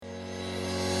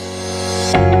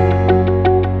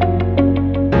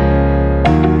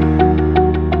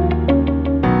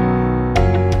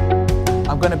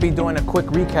quick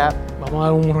recap Vamos a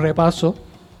dar un repaso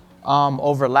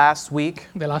over last week,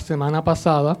 de la semana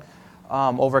pasada,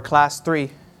 over class 3,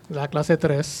 la clase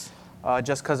 3,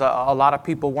 just because a lot of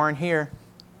people weren't here.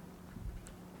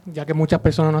 ya que muchas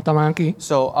personas no estaban aquí.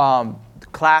 So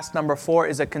class number 4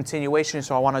 is a continuation,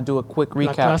 so I want to do a quick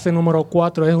La recap. clase número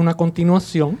 4 es una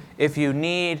continuación. If you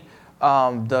need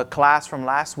the class from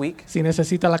last week, Si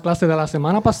necesita la clase de la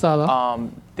semana pasada,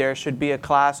 there should be a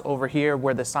class over here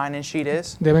where the sign-in sheet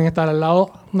is, deben estar al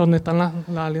lado donde están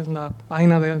la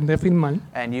página de firmar.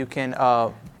 and you can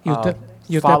Y usted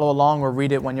follow along or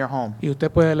read it when you're home. y usted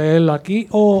puede leerlo aquí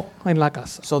o en la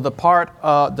casa. So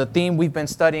the theme we've been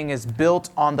studying is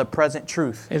built on the present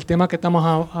truth. El tema que estamos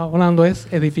hablando es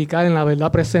edificar en la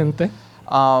verdad presente.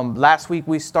 Last week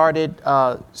we started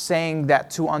saying that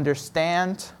to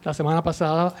understand, La semana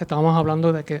pasada estábamos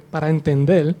hablando de que para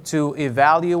entender, to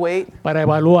evaluate, para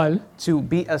evaluar, to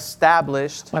be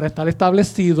established para estar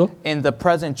establecido in the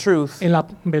present truth, en la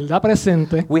verdad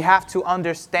presente, we have to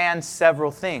understand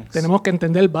several things. tenemos que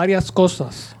entender varias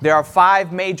cosas. There are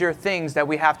 5 major things that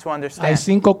we have to Hay understand.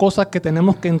 5 cosas que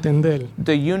tenemos que entender.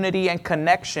 The unity and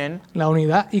connection La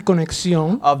unidad y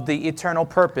conexión of the eternal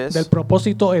del purpose,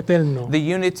 propósito eterno. the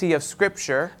unity of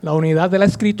Scripture, La unidad de la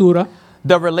escritura,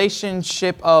 the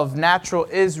relationship of natural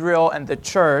Israel and the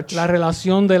church, la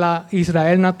relación de la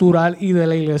Israel natural y de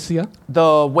la iglesia,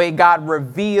 the way God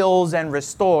reveals and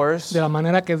restores, de la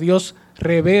manera que Dios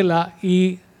revela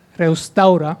y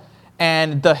restaura,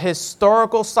 and the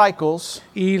historical cycles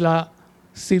y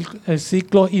el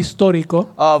ciclo histórico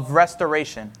of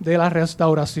restoration. de la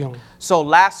restauración. So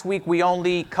last week we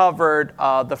only covered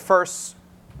the first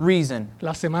reason,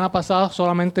 La semana pasada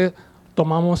solamente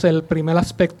tomamos el primer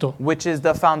aspecto, which is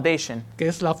the foundation. que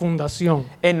es la fundación.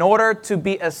 In order to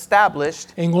be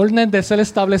established En orden de ser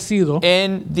establecido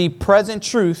in the present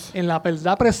truth, en la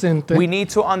verdad presente, we need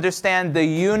to understand the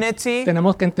unity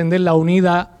tenemos que entender la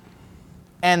unidad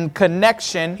and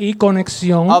connection y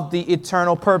conexión of the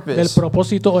eternal del purpose.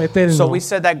 propósito eterno. So we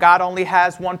said that God only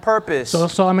has one purpose.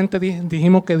 Solamente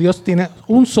dijimos que Dios tiene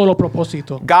un solo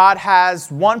propósito. God has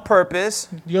one purpose,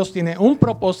 Dios tiene un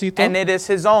propósito and it is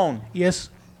His own. y es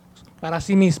para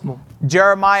sí mismo.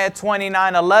 Jeremiah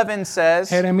 29:11 says,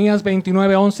 Jeremías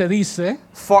 29:11 dice,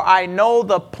 "For I know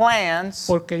the plans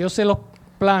porque yo sé los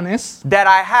planes that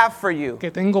I have for you."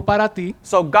 que tengo para ti.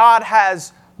 So God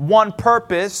has one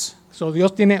purpose, So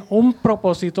Dios tiene un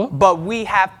propósito, but we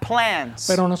have plans.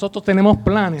 pero nosotros tenemos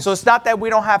planes. So it's not that we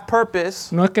don't have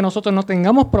purpose, No es que nosotros no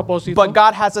tengamos propósito, but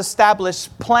God has established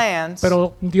plans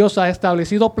pero Dios ha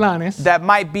establecido planes that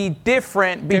might be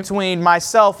different between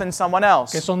myself and someone que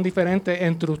else. son diferentes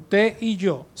entre usted y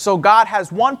yo. So God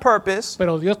has one purpose.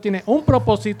 Pero Dios tiene un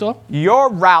propósito. Your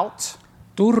route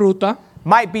Tu ruta,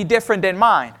 might be different than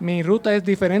mine. mi ruta es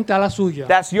diferente a la suya.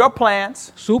 That's your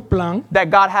plans Su plan that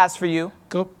God has for you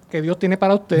que Dios tiene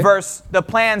para usted versus the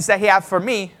plans that He has for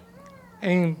me.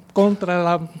 en contra de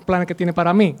los planes que tiene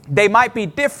para mí. They might be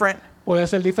different, Puede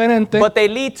ser diferente, but they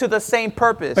lead to the same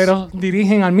purpose. pero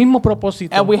dirigen al mismo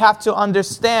propósito. And we have to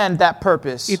understand that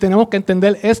purpose. Y tenemos que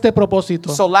entender este propósito.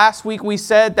 So last week we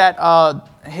said that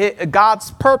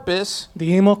God's purpose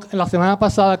Dijimos la semana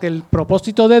pasada que el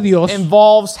propósito de Dios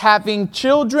involves having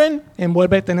children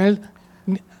envuelve tener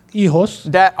hijos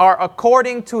that are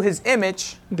according to His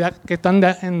image que están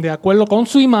de acuerdo con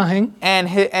su imagen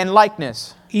and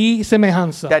likeness. y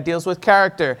semejanza. That deals with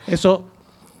character. Eso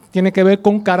tiene que ver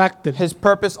con carácter. His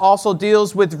purpose also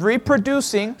deals with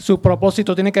reproducing Su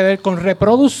propósito tiene que ver con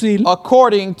reproducir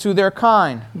according to their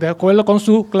kind. de acuerdo con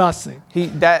su clase.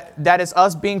 That is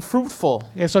us being fruitful.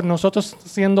 Eso es nosotros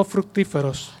siendo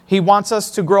fructíferos. He wants us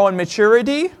to grow in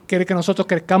maturity Quiere que nosotros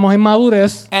crezcamos en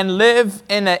madurez and live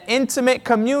in an intimate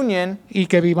communion y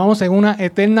que vivamos en una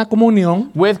eterna comunión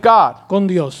with God. con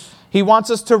Dios. He wants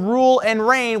us to rule and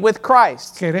reign with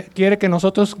Christ. Quiere que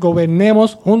nosotros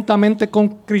gobernemos juntamente con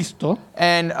Cristo.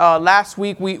 And last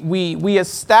week we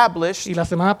established Y la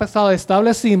semana pasada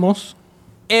establecimos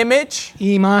image,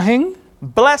 imagen,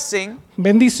 blessing,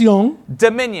 bendición,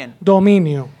 dominion.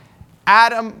 dominio.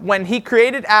 Adam, when He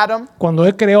created Adam, Cuando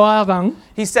Él creó a Adán,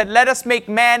 He said, "Let us make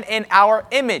man in our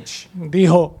image."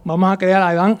 dijo, vamos a crear a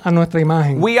Adán a nuestra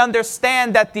imagen. We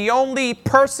understand that the only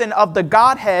person of the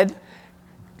Godhead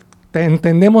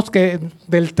Entendemos que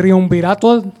del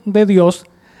triunvirato de Dios,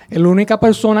 la única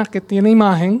persona que tiene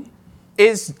imagen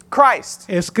is Christ,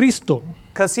 es Cristo,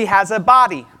 because He has a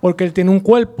body. porque Él tiene un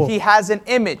cuerpo, He has an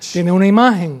image. tiene una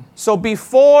imagen. So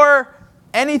before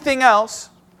anything else,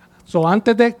 So,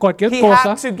 antes de cualquier He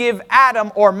cosa, had to give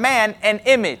Adam or man an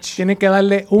image. tiene que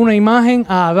darle una imagen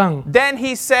a Adán. Then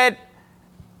He said,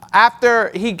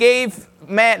 after He gave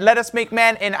let us make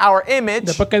man in our image,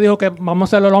 después que dijo que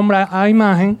vamos a hacer al hombre a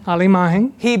la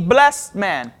imagen, he blessed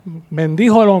man.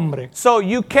 bendijo al hombre. So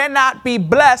you cannot be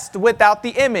blessed without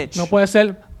the image. No puede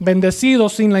ser bendecido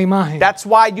sin la imagen. That's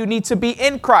why you need to be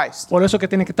in Christ. Por eso que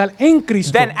tiene que estar en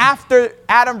Cristo. Then after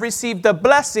Adam received the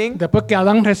blessing, Después que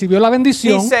Adán recibió la he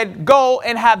bendición, said, go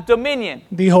and have dominion.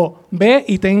 dijo, ve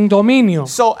y ten dominio.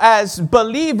 So as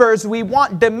believers, we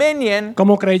want dominion,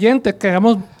 Como creyentes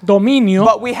queremos dominio,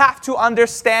 but we have to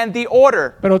understand the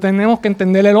order. pero tenemos que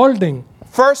entender el orden.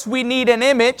 First, we need an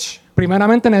image.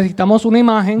 Primeramente necesitamos una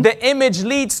imagen. The image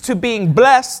leads to being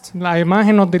blessed. La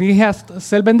imagen nos dirige a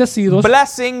ser bendecidos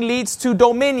Blessing leads to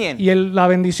dominion. y la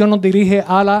bendición nos dirige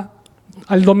a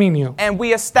al dominio. And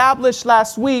we established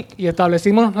last week Y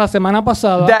establecimos la semana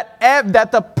pasada that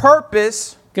the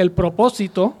purpose que el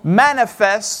propósito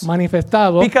manifests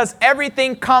manifestado, because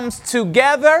everything comes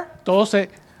together todo se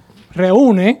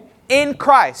reúne in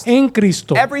Christ. en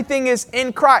Cristo. Everything is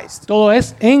in Christ. Todo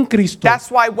es en Cristo.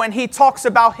 That's why when he talks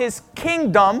about his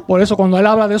kingdom, Por eso cuando él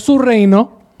habla de su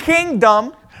reino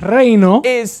reino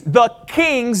is the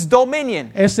king's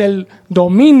dominion. es el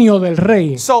dominio del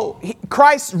rey. So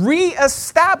Christ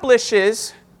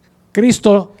reestablishes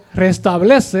Cristo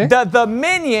restablece the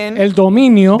dominion el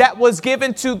dominio that was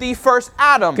given to the first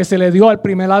Adam, que se le dio al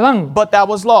primer Adán. but that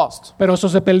was lost. Pero eso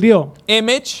se perdió.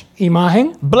 Image,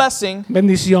 Imagen, blessing,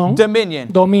 bendición, dominion.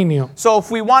 dominio. So if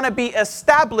we want to be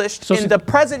established So in si- the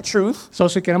present truth, So,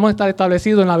 si queremos estar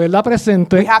establecidos en la verdad we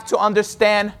presente, have to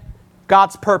understand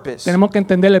God's purpose. tenemos que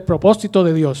entender el propósito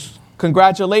de Dios.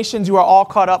 Congratulations, you are all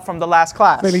caught up from the last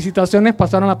class. Felicitaciones,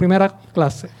 pasaron la primera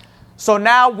clase. So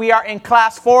now we are in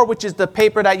class 4, which is the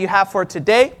paper that you have for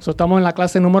today. So, estamos en la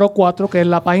clase número 4, que es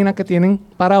la página que tienen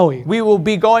para hoy. We will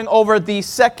be going over the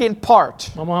second part,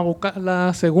 Vamos a buscar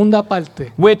la segunda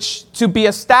parte. which to be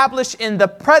established in the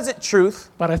present truth,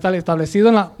 Para estar establecido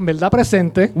en la verdad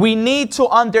presente, we need to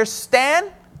understand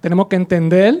tenemos que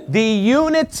entender the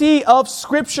unity of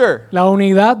Scripture. la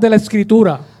unidad de la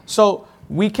Escritura. So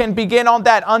we can begin on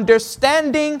that.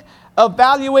 Understanding,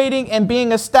 evaluating, and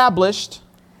being established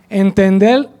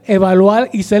Entender, evaluar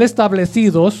y ser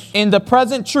establecidos in the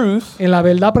present truth en la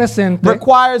verdad presente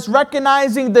requires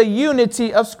recognizing the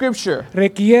unity of Scripture.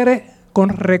 requiere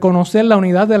reconocer la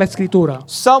unidad de la Escritura.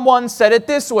 Someone said it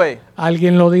this way: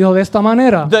 Alguien lo dijo de esta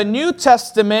manera. the New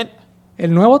Testament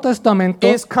El Nuevo Testamento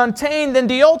is contained in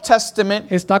the Old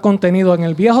Testament, está contenido en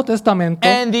el Viejo Testamento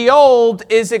and the Old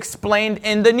is explained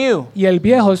in the New. y el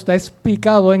Viejo está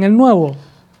explicado en el Nuevo.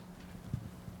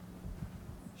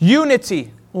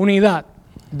 Unity. Unidad.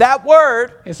 That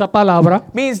word Esa palabra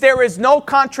means there is no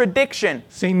contradiction.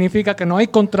 significa que no hay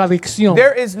contradicción.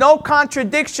 There is no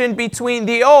contradiction between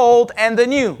the old and the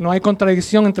new. No hay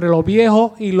contradicción entre lo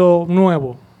viejo y lo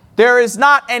nuevo. There is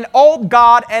not an old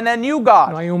God and a new No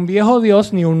God. hay un viejo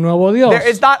Dios ni un nuevo Dios. There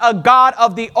is not a God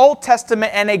of the Old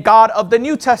Testament and a God of the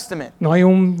New Testament. No hay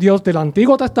un Dios del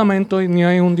Antiguo Testamento y ni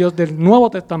hay un Dios del Nuevo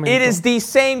Testamento. It is the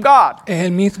same God. Es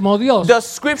el mismo Dios. The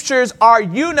scriptures are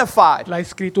unified. La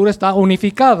Escritura está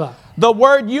unificada. The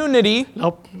word unity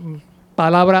La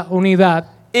palabra unidad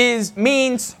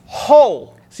means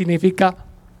whole. significa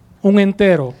un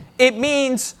entero. It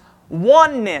means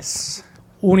oneness.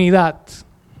 Unidad.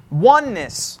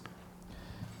 Oneness.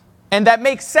 And that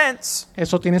makes sense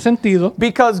Eso tiene sentido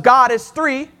because God is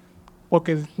three: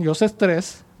 porque Dios es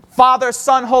tres, Father,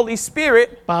 Son, Holy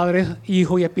Spirit, Padre,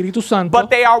 Hijo y Espíritu Santo, but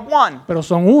they are one. pero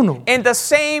son uno. In the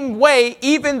same way,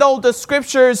 even though the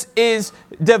scriptures is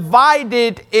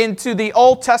divided into the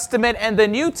Old Testament and the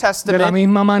New De la Testament,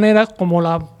 misma manera como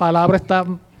la palabra está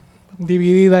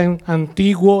dividida en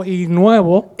antiguo y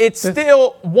nuevo, it's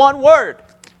still one word,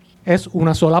 es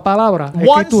una sola palabra,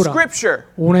 one escritura. scripture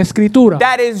Una escritura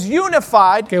that is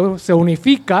unified que se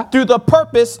unifica through the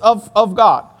purpose of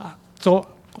God.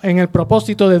 en el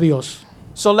propósito de Dios.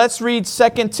 So let's read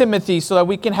 2 Timothy so that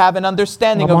we can have an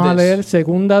understanding Vamos a of leer this.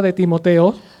 segunda de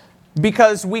Timoteo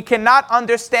Because we cannot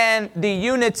understand the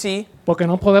unity porque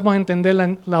no podemos entender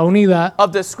la unidad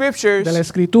of the scriptures de la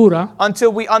escritura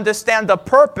until we understand the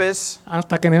purpose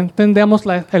hasta que no entendamos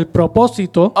el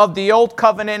propósito of the Old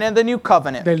Covenant and the New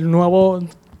Covenant. del nuevo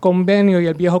convenio y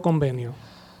el viejo convenio.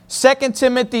 2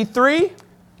 Timothy 3,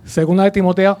 Segunda de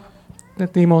Timoteo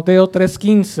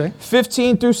 3:15,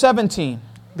 15 through 17.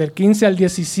 del 15 al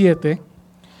 17.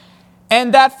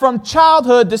 And that from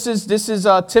childhood, this is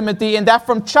Timothy, and that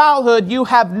from childhood you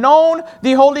have known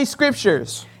the Holy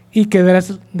Scriptures. Y que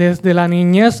desde la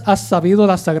niñez has sabido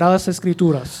las sagradas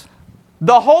escrituras.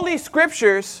 The Holy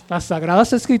Scriptures Las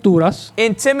sagradas escrituras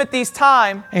in Timothy's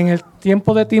time en el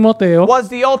tiempo de Timoteo was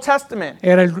the Old Testament.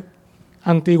 era el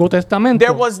Antiguo Testamento.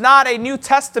 There was not a New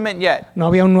Testament yet. No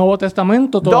había un Nuevo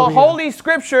Testamento The todavía. Holy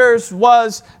Scriptures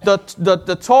was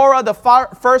the Torah, the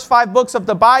first 5 books of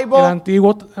the El Bible,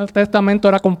 Antiguo Testamento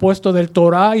era compuesto del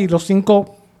Torá y los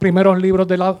 5 primeros libros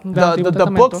del Antiguo the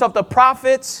Testamento. books of the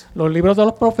prophets. Los libros de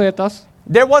los profetas.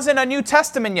 There wasn't a New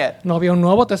Testament yet. No había un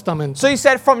Nuevo Testamento. So he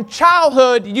said, from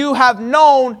childhood you have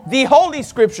known the Holy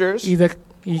Scriptures,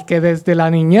 Y que desde la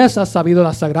niñez has sabido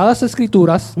las Sagradas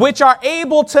Escrituras, which are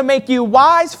able to make you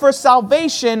wise for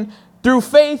salvation through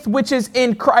faith which is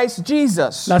in Christ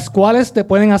Jesus. las cuales te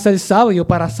pueden hacer sabio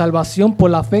para salvación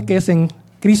por la fe que es en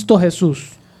Cristo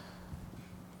Jesús.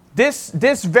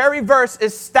 This very verse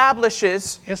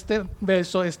establishes Este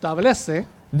verso establece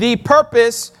the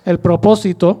purpose el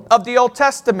propósito of the Old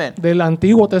Testament. del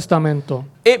Antiguo Testamento.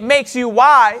 It makes you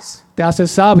wise Te hace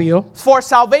sabio for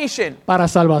salvation para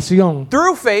salvación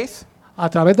through faith a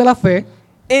través de la fe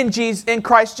in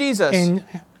Christ Jesus.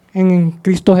 en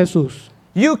Cristo Jesús.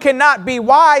 You cannot be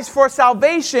wise for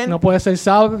salvation No puedes ser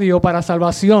sabio para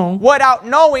salvación without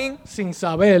knowing sin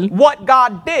saber what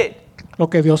God did. lo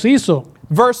que Dios hizo.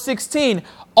 Verse 16,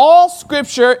 all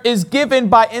scripture is given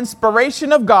by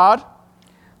inspiration of God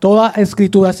Toda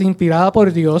escritura es inspirada por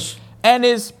Dios and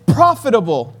is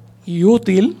profitable y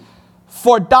útil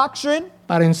for doctrine,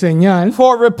 para enseñar,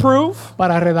 for reproof,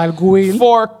 para redarguir,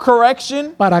 for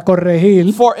correction, para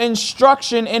corregir, for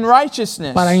instruction in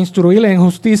righteousness. para instruir en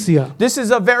justicia. This is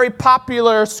a very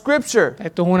popular scripture.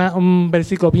 Esto es un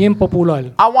versículo bien popular.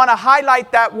 I want to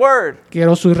highlight that word,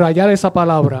 Quiero subrayar esa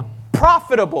palabra.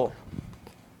 profitable.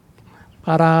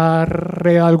 Para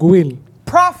redarguir.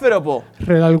 Profitable.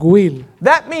 Redarguir.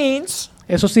 That means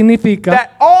Eso significa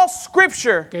that all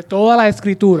scripture, que toda la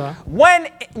escritura,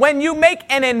 when you make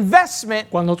an investment,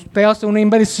 cuando usted hace una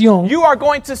inversión, you are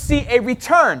going to see a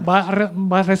return va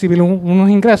a recibir unos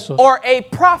ingresos or a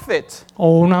profit.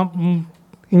 o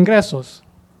ingresos.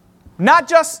 Not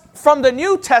just from the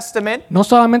New Testament, No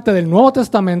solamente del Nuevo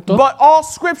Testamento, but all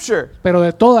scripture. pero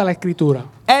de toda la escritura.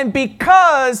 And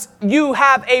because you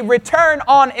have a return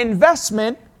on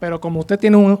investment, Pero como usted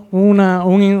tiene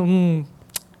un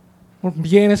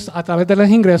bienes a través de los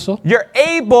ingresos, you're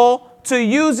able to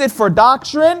use it for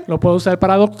doctrine, lo puede usar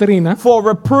para doctrina, for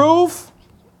reproof,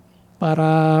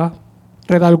 para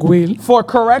redarguir, for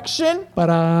correction,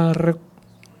 para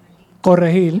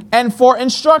corregir and for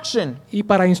instruction. y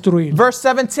para instruir. Verse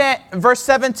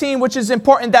 17, which is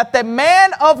important, that the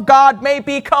man of God may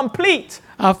be complete.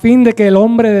 A fin de que el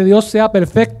hombre de Dios sea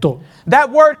perfecto. That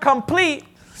word complete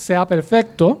Sea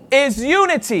perfecto is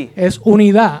unity, es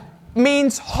unidad,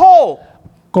 means whole.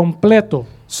 completo.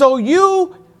 So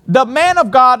you, the man of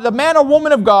God, the man or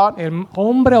woman of God, El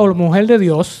hombre o la mujer de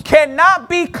Dios cannot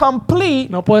be complete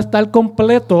no puede estar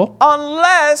completo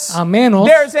unless a menos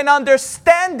there's an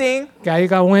understanding que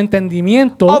haya un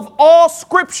entendimiento of all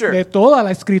scripture, de toda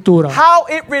la escritura. how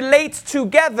it relates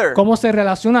together. Cómo se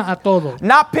relaciona a todo.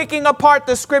 Not picking apart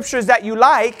the scriptures that you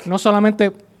like, No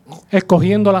solamente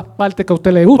escogiendo las partes que a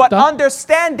usted le but gusta,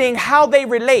 understanding how they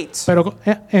relate, pero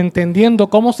entendiendo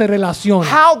cómo se relacionan,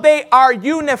 how they are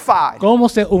unified. cómo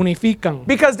se unifican.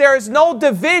 Because there is no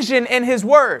division in his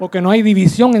word. Porque no hay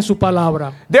división en su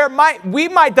palabra. We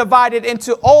might divide it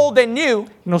into old and new,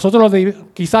 Nosotros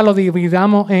quizás lo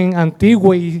dividamos en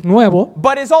antiguo y nuevo,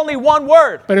 but it's only one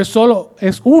word. pero solo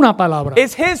es una palabra.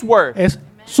 It's his word. Es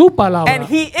su palabra. And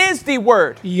he is the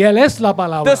word. Y Él es la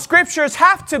palabra. The scriptures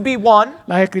have to be one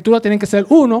Las escrituras tienen que ser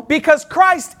uno because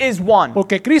Christ is one.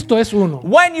 porque Cristo es uno.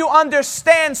 When you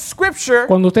understand scripture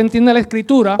Cuando usted entiende la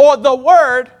escritura or the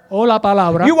word, o la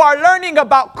palabra, you are learning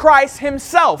about Christ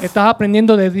himself. estás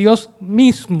aprendiendo de Dios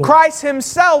mismo. Christ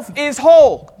himself is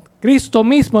whole. Cristo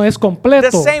mismo es The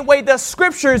completo. same way the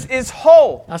scriptures is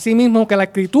whole, Así mismo que la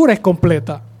escritura es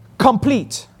completa.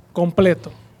 complete.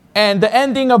 Completo. And the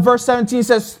ending of verse 17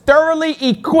 says, thoroughly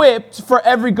equipped for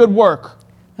every good work.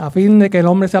 A fin de que el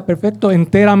hombre sea perfecto,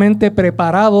 enteramente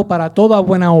preparado para toda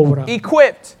buena obra.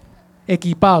 Equipped.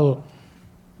 Equipado.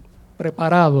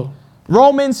 Preparado.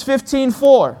 Romans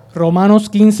 15:4. Romanos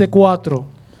 15:4.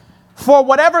 For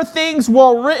whatever things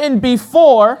were written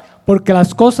before, Porque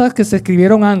las cosas que se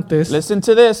escribieron antes, listen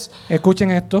to this,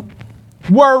 escuchen esto,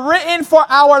 were written for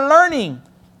our learning,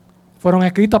 fueron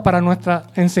escritas para nuestra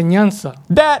enseñanza,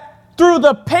 that through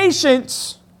the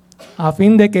patience a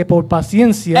fin de que por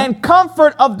paciencia and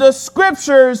comfort of the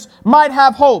scriptures might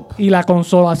have hope. y la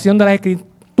consolación de las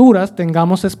escrituras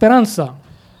tengamos esperanza.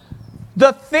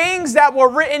 The things that were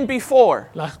written before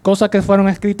Las cosas que fueron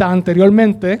escritas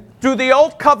anteriormente through the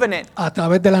old covenant a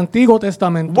través del Antiguo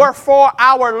Testamento were for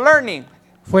our learning,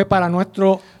 fue para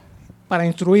nuestro para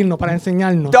instruirnos, para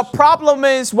enseñarnos. The problem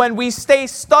is when we stay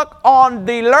stuck on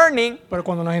the learning, Pero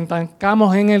cuando nos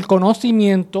estancamos en el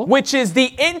conocimiento, which is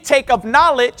the intake of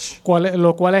knowledge,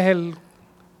 lo cual es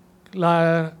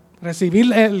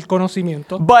recibir el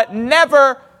conocimiento, but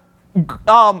never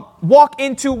walk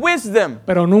into wisdom,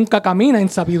 pero nunca camina en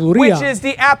sabiduría, which is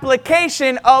the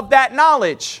application of that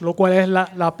knowledge lo cual es la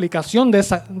aplicación de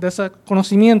ese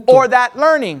conocimiento or that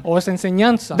learning. o esa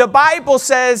enseñanza. The Bible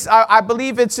says, I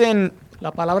believe it's in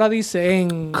La palabra dice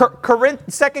en 2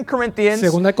 Corinthians,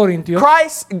 2 Corintios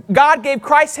God gave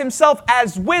Christ himself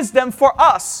as wisdom for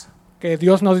us. que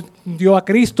Dios nos dio a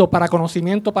Cristo para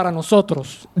conocimiento para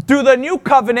nosotros. Through the new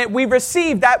covenant, we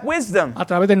receive that wisdom A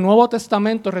través del Nuevo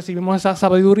Testamento recibimos esa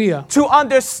sabiduría to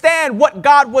understand what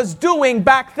God was doing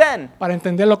back then. para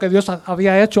entender lo que Dios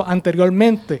había hecho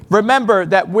anteriormente. Remember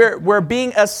that we're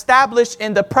being established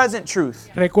in the present truth.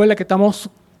 Recuerde que estamos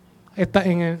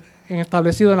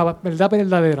establecidos en la verdad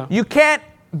verdadera. You can't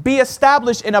be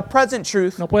established in a present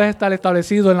truth No puedes estar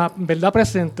establecido en la verdad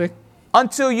presente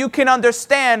until you can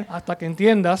understand hasta que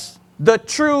entiendas the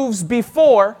truths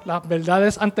before, las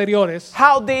verdades anteriores,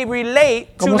 how they relate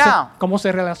to now. cómo se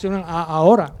relacionan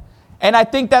ahora. And I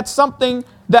think that's something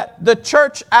that the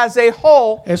church as a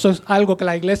whole Eso es algo que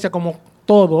la iglesia como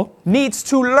todo, needs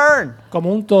to learn.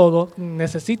 como un todo,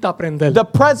 necesita aprender. The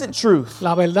present truth.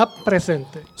 La verdad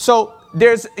presente. So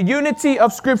there's unity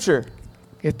of Scripture.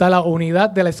 Está la unidad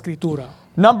de la escritura.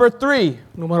 Number 3.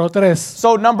 Número 3.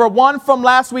 So number 1 from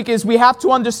last week is we have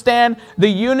to understand the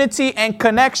unity and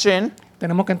connection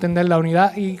Tenemos que entender la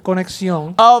unidad y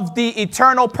conexión of the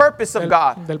eternal purpose of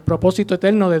God. del propósito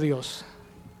eterno de Dios.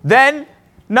 Then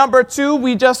number 2,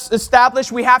 we just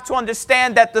established we have to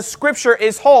understand that the Scripture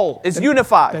is whole, is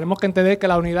unified. Tenemos que entender que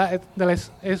la unidad de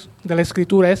la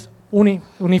escritura es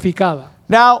unificada.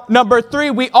 Now, number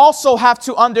 3, we also have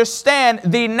to understand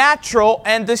the natural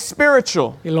and the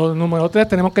spiritual. Y lo número 3,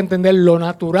 tenemos que entender lo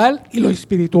natural y lo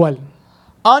espiritual.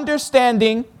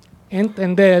 Understanding,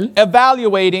 Entender,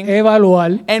 evaluating,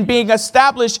 evaluar and being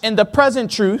established in the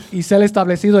present truth y ser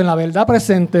establecido en la verdad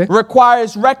presente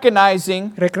requires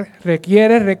recognizing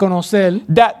requiere reconocer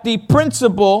that the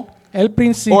principle el or the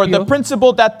principio,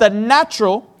 principle that the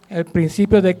natural el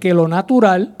principio de que lo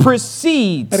natural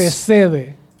precedes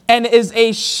precede and is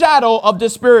a shadow of the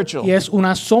spiritual. y es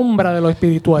una sombra de lo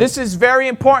espiritual. This is very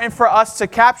important for us to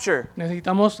capture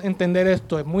Necesitamos entender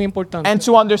esto, es muy importante. and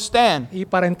to understand. Y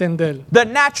para entender, The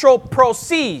natural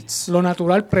proceeds lo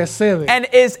natural precede and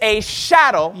is a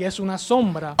shadow y es una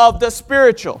sombra, of the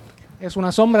spiritual. es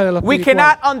una sombra de lo We espiritual.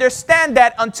 cannot understand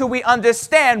that until we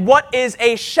understand what is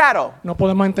a shadow. No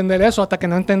podemos entender eso hasta que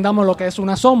no entendamos lo que es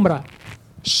una sombra.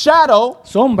 Shadow,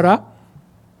 Sombra,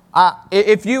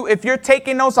 if you're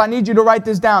taking notes, I need you to write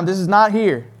this down. This is not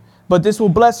here, but this will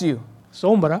bless you.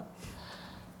 sombra,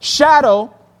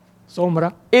 Shadow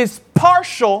sombra is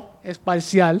partial es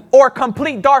parcial or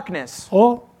complete darkness.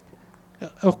 o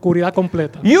oscuridad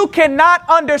completa. You cannot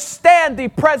understand the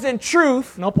present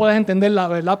truth No puedes entender la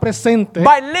verdad presente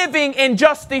by living in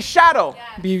just the shadow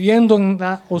viviendo en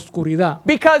la oscuridad,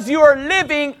 because you are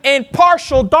living in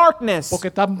partial darkness. porque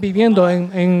estás viviendo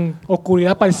en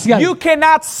oscuridad parcial. You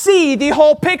cannot see the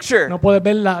whole picture No puedes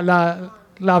ver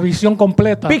la visión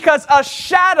completa, because a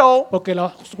shadow porque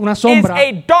una is sombra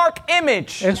a dark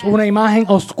image. es una imagen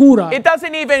oscura. It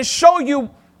doesn't even show you.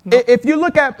 If you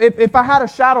look at, if I had a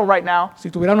shadow right now,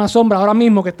 Si tuviera una sombra ahora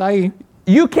mismo que está ahí,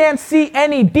 you can't see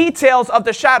any details of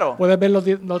the shadow. puedes ver los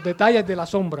detalles de la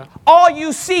sombra. All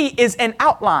you see is an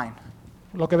outline.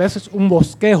 Lo que ves es un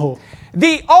bosquejo.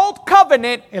 The Old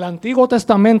Covenant El Antiguo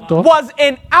Testamento was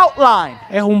an outline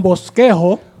es un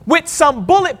bosquejo with some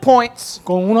bullet points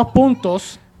con unos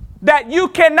puntos that you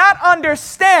cannot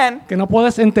understand que no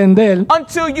puedes entender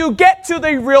until you get to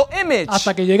the real image.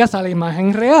 hasta que llegas a la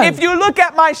imagen real. If you look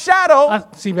at my shadow,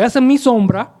 Si ves en mi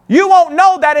sombra, you won't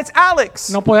know that it's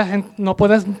Alex. no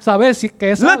puedes saber si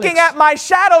que es Looking Alex. at my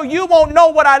shadow, you won't know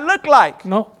what I look like.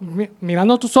 No,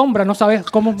 mirando tu sombra no sabes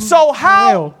cómo So me how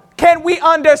veo. can we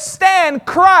understand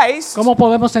Christ ¿Cómo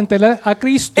podemos entender a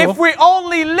Cristo if we're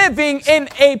only living in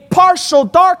a partial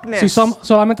darkness? si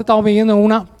solamente estamos viviendo en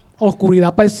una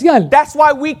oscuridad parcial? That's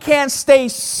why we can't stay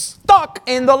stuck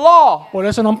in the law. Por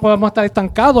eso no podemos estar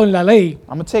estancados en la ley.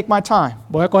 I'm going to take my time.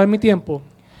 Voy a coger mi tiempo.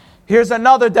 Here's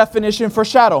another definition for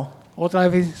shadow. Otra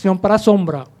definición para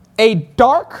sombra. A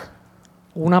dark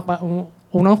Una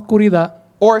oscuridad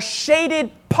or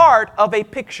shaded part of a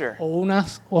picture. o una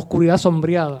oscuridad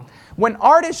sombreada When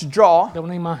artists draw, de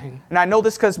una imagen. and I know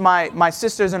this because my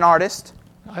sister's an artist,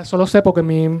 Eso lo sé porque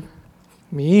mi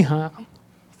hija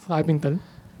sabe pintar.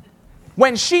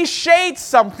 when she shades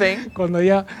something, Cuando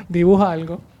ella dibuja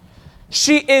algo,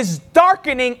 she is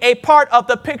darkening a part of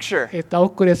the picture. Está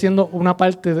oscureciendo una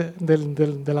parte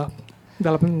de la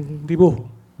dibujo.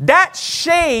 That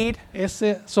shade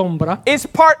Esa sombra is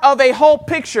part of a whole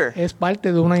picture. es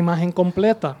parte de una imagen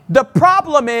completa. The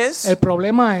problem is, El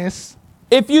problema es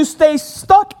if you stay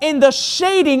stuck in the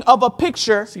shading of a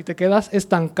picture, si te quedas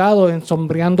estancado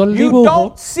ensombreando el you dibujo,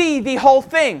 don't see the whole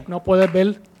thing. no puedes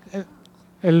ver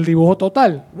el dibujo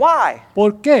total. Why?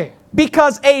 ¿Por qué?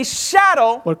 Because a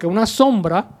shadow Porque una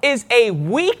sombra, is a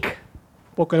weak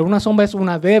porque una sombra es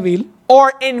una débil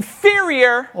or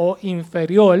inferior o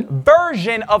inferior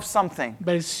version of something.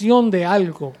 versión de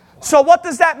algo. So what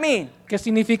does that mean? ¿Qué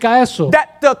significa eso?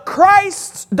 That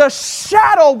the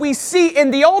shadow we see in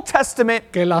the Old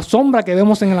Testament Que la sombra que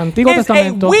vemos en el Antiguo is a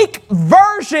Testamento weak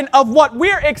version of what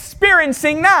we're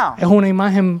experiencing now. es una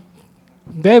imagen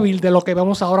débil de lo que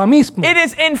vemos ahora mismo. It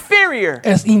is inferior.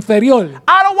 Es inferior.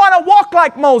 I don't want to walk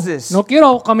like Moses. No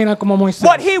quiero caminar como Moisés,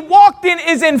 What he walked in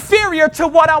is inferior to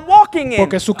what I'm walking in.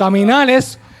 porque su caminar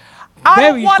es I don't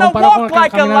débil want to comparado con walk el que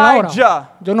like caminar ahora. Elijah.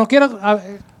 Yo no quiero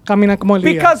caminar como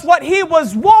Elías, Because what he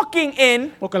was walking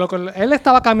in porque lo que él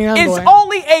estaba caminando is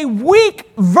only a weak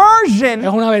es version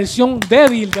una versión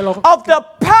débil de of the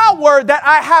power that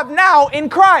I have now in del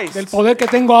Christ. poder que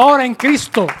tengo ahora en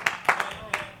Cristo.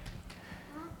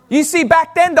 You see,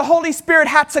 back then the Holy Spirit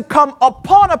had to come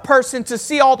upon a person to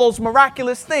see all those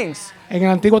miraculous things. En el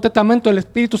Antiguo Testamento el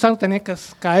Espíritu Santo tenía que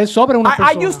caer sobre una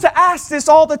I used persona. to ask this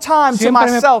all the time to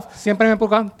myself. Siempre me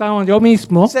preguntaba yo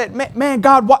mismo, I said, man,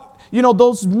 God, what? You know,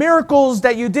 those miracles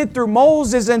that you did through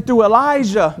Moses and through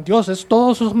Elijah. Dios, es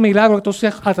todos esos milagros que tú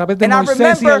haces a través de And I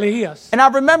Moisés y Elías.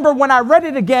 remember when I read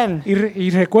it again,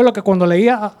 Y recuerdo que cuando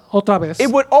leía otra vez, it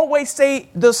would always say,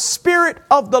 the Spirit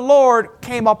of the Lord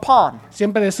came upon.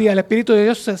 siempre decía, el Espíritu de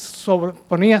Dios se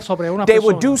ponía sobre una They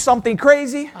would do persona. something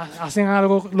crazy, Hacen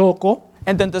algo loco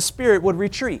and then the Spirit would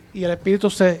retreat. y el Espíritu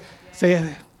se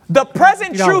The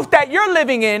present Tirado. truth that you're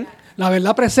living in la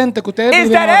verdad presente que ustedes is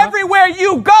viven that ahora, everywhere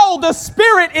you go, the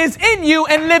Spirit is in you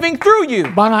and living through you.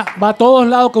 va a todos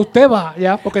lados que usted va,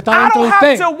 ¿ya? Porque está I dentro don't de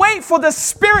have usted. to wait for the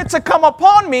Spirit to come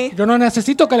upon me Yo no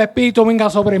necesito que el Espíritu venga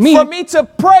sobre mí for me to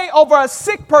pray over a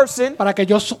sick person para que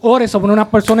yo ore sobre una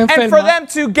persona and for enferma them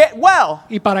to get well.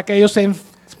 y para que ellos se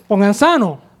pongan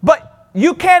sanos. But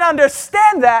you can't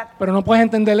understand that Pero no puedes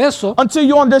entender eso until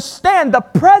you understand the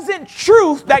present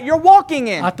truth that you're walking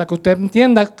in. hasta que usted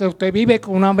entienda que usted vive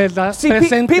con una verdad See,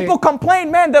 presente. people complain,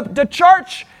 man, the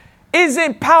church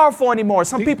isn't powerful anymore.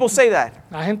 Some people say that.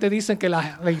 La gente dice que la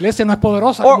iglesia no es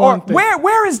poderosa Or, como or antes.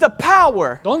 where is the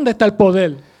power? ¿Dónde está el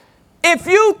poder? If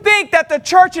you think that the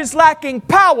church is lacking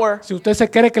power, Si usted se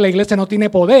cree que la iglesia no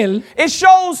tiene poder, it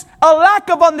shows a lack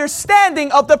of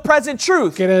understanding of the present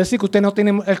truth. quiere decir que usted no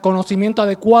tiene el conocimiento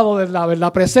adecuado de la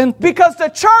verdad presente. Because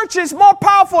the church is more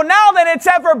powerful now than it's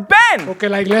ever been. Porque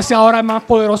la iglesia ahora es más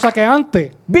poderosa que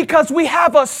antes. Because we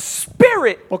have a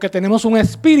spirit Porque tenemos un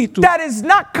espíritu that is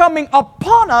not coming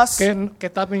upon us, que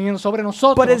está viniendo sobre but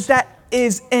nosotros, that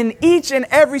is in each and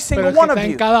every pero single es que one of está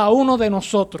en you. cada uno de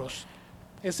nosotros.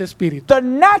 Ese espíritu. The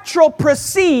natural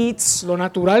precedes Lo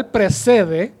natural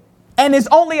precede and is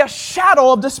only a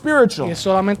shadow of the y spiritual. es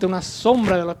solamente una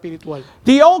sombra de lo espiritual.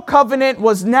 The old covenant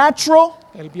was natural,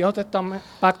 El Viejo Testamento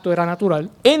pacto era natural,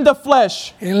 in the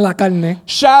flesh, en la carne,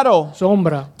 shadow,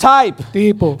 sombra, type,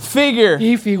 tipo figure,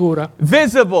 y figura,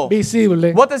 visible.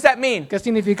 visible. What does that mean? ¿Qué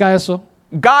significa eso?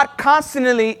 God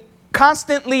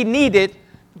constantly needed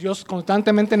Dios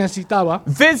constantemente necesitaba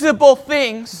visible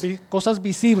things cosas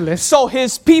visibles so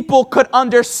his people could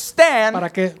understand para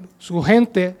que su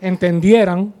gente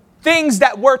entendieran things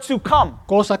that were to come.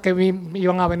 cosas que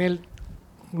iban a venir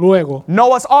luego.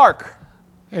 Noah's Ark.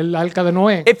 El arca de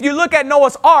Noé. If you look at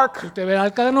Noah's Ark, Usted ve el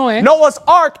arca de Noé. Noah's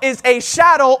Ark is a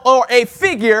shadow or a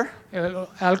figure El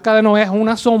arca de Noé es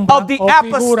una sombra of the o figura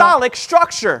apostolic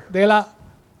structure. de la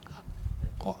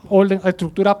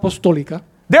estructura apostólica.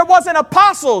 There wasn't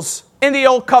apostles in the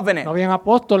old No covenant, habían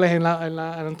apóstoles en el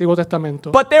Antiguo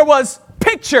Testamento, but there was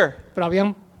picture pero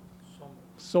habían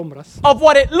sombras of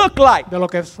what it looked like. de lo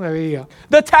que se veía.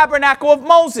 The tabernacle of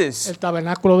Moses El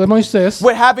tabernáculo de Moisés,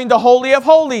 with having the Holy of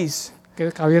Holies. que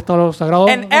había estado los sagrados,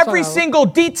 And every single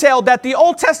detail that the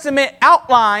Old Testament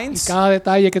outlines cada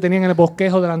detalle que tenían en el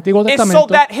bosquejo del Antiguo is so Testamento,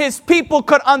 that his people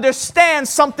could understand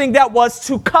something that was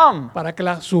to come. para que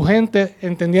su gente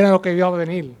entendiera lo que iba a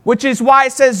venir. Which is why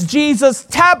it says Jesus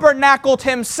tabernacled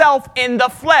himself in the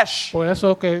flesh. Por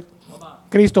eso que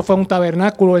Cristo fue un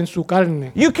tabernáculo en su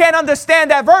carne. You can't understand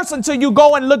that verse until you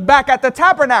go and look back at the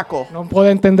tabernacle. No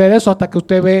puede entender eso hasta que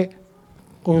usted ve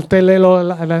Cuando usted lee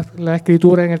la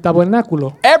escritura en el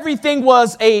tabernáculo, everything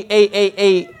was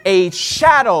a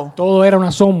shadow, todo era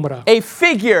una sombra, a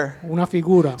figure, una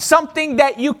figura, something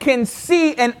that you can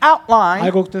see and outline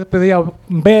algo que usted podía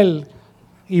ver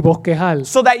y bosquejar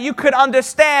so that you could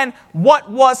understand what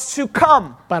was to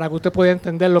come. para que usted pudiera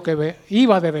entender lo que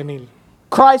iba a devenir.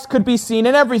 Christ could be seen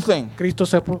in everything. Cristo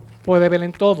se puede ver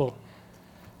en todo.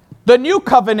 The new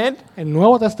covenant El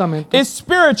Nuevo Testamento is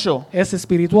spiritual. es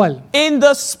espiritual, In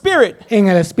the spirit, en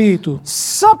el espíritu,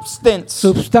 substance,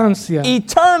 substancia,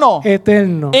 eternal,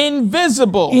 eterno,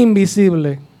 invisible.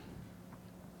 invisible.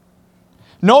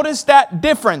 Notice that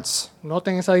difference.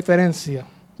 Noten esa diferencia,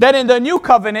 That in the new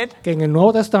covenant, que en el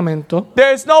Nuevo Testamento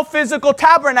there is no physical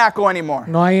tabernacle anymore.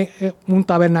 no hay un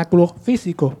tabernáculo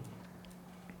físico,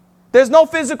 There's no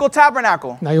physical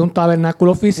tabernacle. no hay un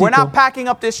tabernáculo físico. We're not packing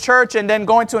up this church and then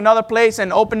going to another place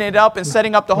and opening it up and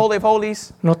setting up the Holy of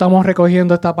Holies. No estamos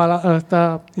recogiendo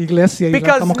esta iglesia y la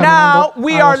Because estamos now caminando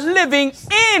we are living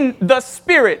in the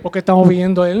Spirit. porque estamos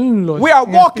viviendo en We are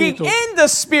en el walking espíritu. in the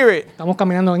Spirit. Estamos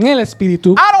caminando en el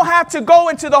espíritu. I don't have to go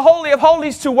into the Holy of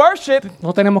Holies to worship.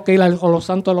 No tenemos que ir a los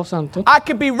santos de los santos. I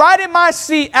could be right in my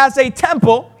seat as a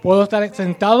temple, Puedo estar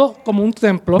sentado como un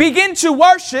templo, begin to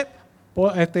worship,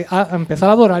 puedo, a empezar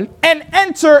a adorar and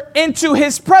enter into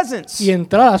His presence. y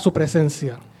entrar a su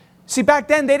presencia. See, back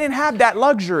then they didn't have that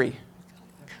luxury.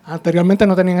 Anteriormente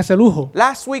no tenían ese lujo.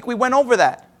 Last week we went over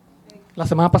that. La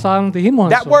semana pasada dijimos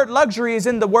That eso. word luxury is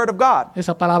in the Word of God.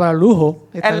 Esa palabra lujo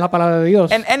está And- en la palabra de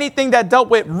Dios. And anything that dealt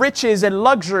with riches and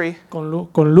luxury Con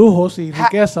lujos y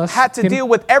riquezas had to tiene, deal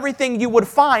with everything you would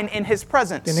find in His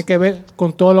presence. tiene que ver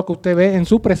con todo lo que usted ve en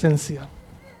su presencia.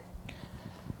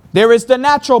 There is the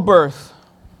natural birth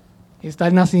Está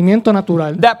el nacimiento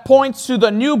natural that points to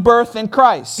the new birth in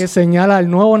Christ, que señala el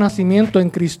nuevo nacimiento en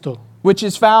Cristo, which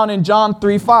is found in John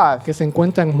 3:5. que se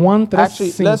encuentra en Juan Actually,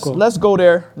 3:5. let's go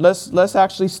there. Let's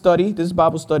actually study. This is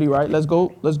Bible study, right? Let's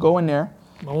go in there.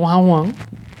 Vamos a Juan,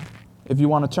 If you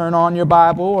want to turn on your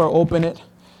Bible or open it.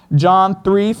 John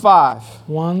 3:5.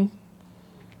 Juan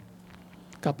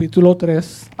capítulo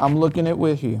 3. I'm looking it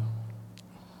with you.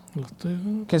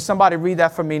 Can somebody read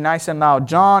that for me nice and loud?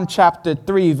 John chapter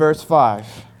 3 verse 5.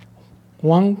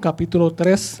 Juan capítulo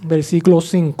 3, versículo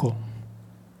 5.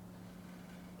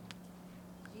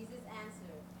 Jesus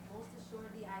answered, most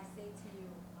assuredly I say to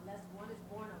you, unless one is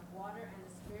born of water and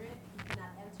the Spirit, he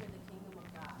cannot enter the kingdom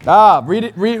of God. Read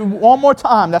it one more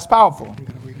time. That's powerful.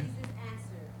 Jesus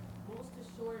answered, most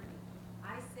assuredly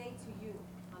I say to you,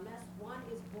 unless one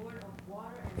is born of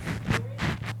water and the Spirit,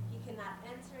 he cannot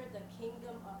enter the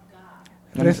kingdom of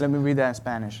God. Let me read that in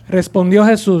Spanish. Respondió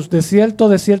Jesús, de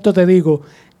cierto te digo,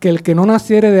 que el que no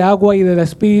naciere de agua y del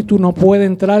Espíritu no puede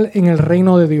entrar en el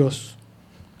reino de Dios.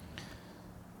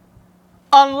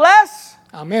 Unless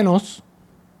A menos,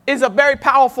 is a very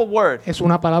powerful word. es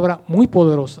una palabra muy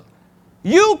poderosa.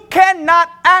 You cannot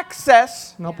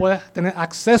access No puedes tener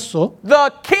acceso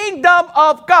the kingdom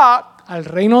of God al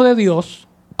reino de Dios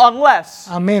unless.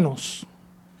 a menos.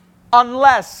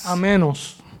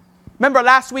 Remember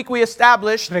last week we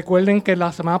established Recuerden que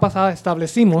la semana pasada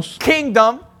establecimos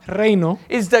kingdom reino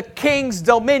is the king's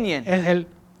dominion. es el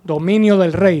dominio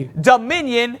del rey.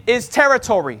 Dominion is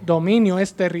territory. Dominio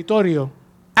es territorio.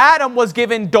 Adam was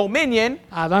given dominion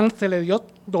A Adán se le dio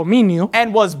dominio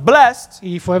and was blessed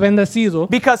y fue bendecido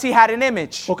because he had an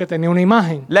image. porque tenía una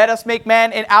imagen. Let us make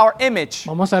man in our image.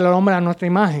 Vamos a hacer al hombre a nuestra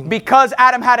imagen. Because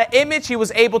Adam had an image, he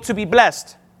was able to be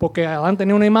blessed. Porque Adán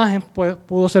tenía una imagen, pues,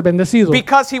 pudo ser bendecido.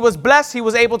 Because he was blessed, he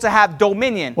was able to have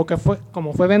dominion. Porque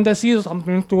como fue bendecido,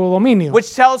 también tuvo dominio.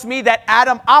 Which tells me that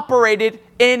Adam operated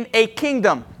in a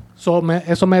kingdom.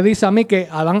 Eso me dice a mí que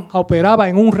Adán operaba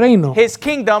en un reino. His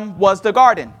kingdom was the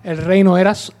garden. El reino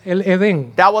era el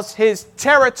Edén. That was his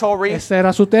territory Ese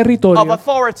era su of territorio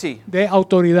authority. de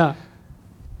autoridad.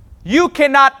 You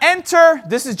cannot enter,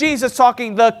 this is Jesus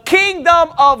talking, the kingdom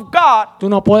of God, Tú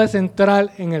no puedes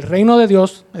entrar en el reino de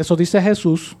Dios, eso dice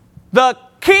Jesús, the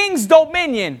king's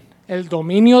dominion, el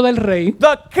dominio del rey,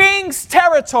 the king's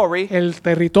territory, el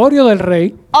territorio del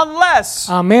rey, unless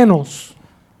a menos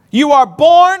you are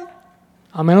born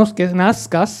que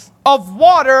nazcas of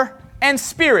water and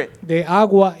spirit. de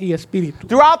agua y espíritu.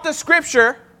 Throughout the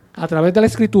scripture, A través de la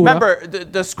escritura, remember,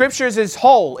 the scriptures is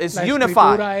whole, is la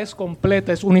unified. escritura es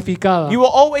completa, es unificada. You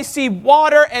will always see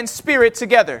water and spirit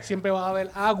together. Siempre va a haber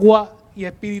agua y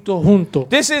espíritu juntos.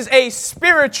 This is a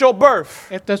spiritual birth.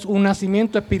 Esto es un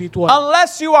nacimiento espiritual.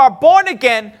 Unless you are born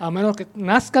again, A menos que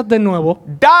nazcas de nuevo,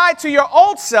 die to your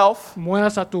old self,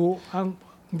 mueras a tu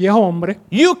viejo hombre,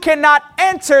 you cannot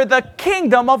enter the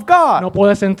kingdom of God. no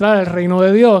puedes entrar al reino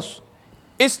de Dios.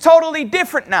 It's totally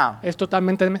different now. Es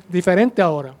totalmente diferente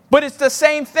ahora. But it's the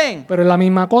same thing. Pero es la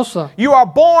misma cosa. You are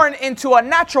born into a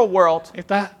natural world.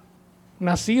 Estás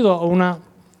nacido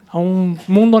a un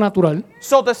mundo natural.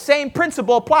 So the same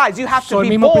principle applies. You have So to el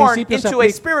be mismo born principio se into a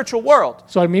aplica. spiritual world.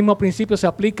 So, el mismo principio se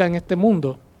aplica en este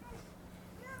mundo.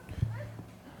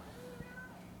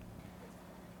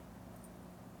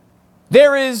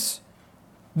 There is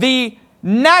the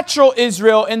natural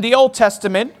Israel in the Old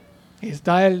Testament,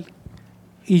 Está el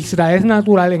Israel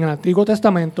natural en el Antiguo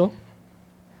Testamento,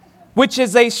 which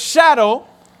is a shadow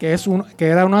que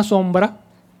era una sombra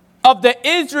of the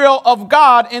Israel of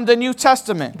God in the New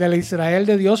Testament, del Israel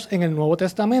de Dios en el Nuevo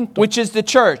Testamento, which is the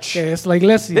church. que es la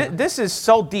iglesia. This is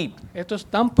so deep Esto es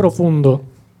tan profundo,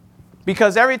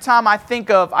 because every time I think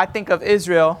of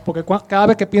Israel, porque cada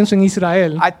vez que pienso en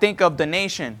Israel, I think of the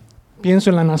nation. pienso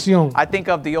en la nación, I think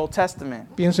of the Old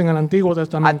Testament. pienso en el Antiguo I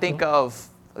Testamento. think of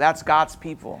that's God's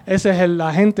people. Ese es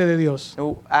la gente de Dios,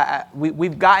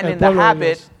 We've gotten el in the pueblo de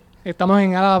habit. Dios. Estamos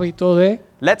en el hábito de,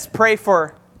 Let's pray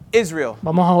for Israel.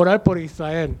 vamos a orar por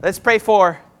Israel, Let's pray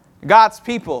for God's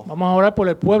people. vamos a orar por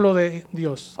el pueblo de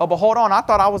Dios. Oh, but hold on. I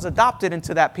thought I was adopted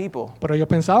into that people. Pero yo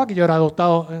pensaba que yo era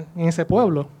adoptado en ese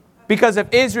pueblo, Because if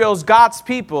Israel's God's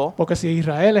people, porque si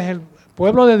Israel es el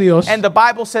pueblo de Dios and the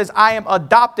Bible says I am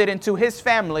adopted into his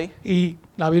family, y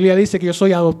la Biblia dice que yo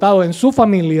soy adoptado en su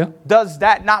familia, does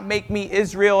that not make me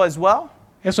Israel as well?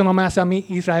 ¿eso no me hace a mí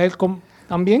Israel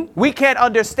también? We can't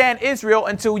understand Israel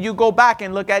until you go back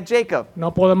and look at Jacob.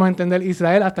 No podemos entender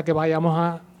Israel hasta que vayamos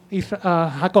a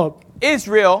Jacob.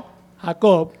 Israel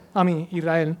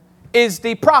Israel is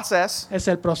the process es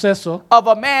el proceso of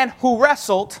a man who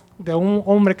wrestled de un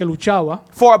hombre que luchaba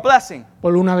for a blessing.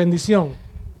 por una bendición.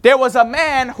 There was a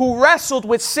man who wrestled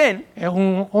with sin Es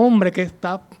un hombre que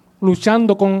está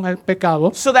luchando con el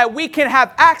pecado so that we can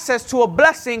have access to a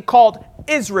blessing called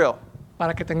Israel.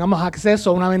 para que tengamos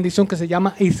acceso a una bendición que se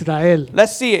llama Israel.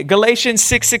 Let's see it. Galatians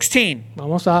 6:16.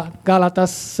 Vamos a Gálatas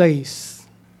 6.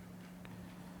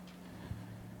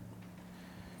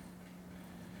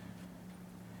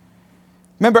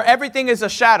 Remember, everything is a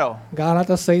shadow.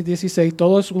 Gálatas 6:16,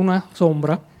 todo es una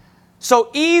sombra. So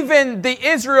even the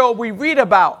Israel we read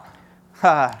about,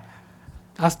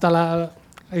 Hasta la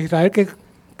Israel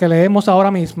que leemos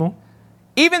ahora mismo,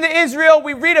 even the Israel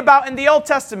we read about in the Old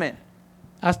Testament,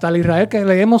 hasta el Israel que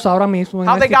leemos ahora mismo en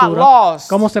How la they got Escritura, lost.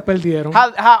 cómo se perdieron,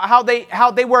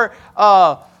 how they were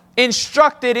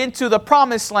instructed into the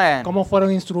promised land. cómo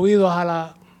fueron instruidos a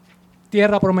la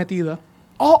tierra prometida.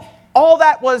 All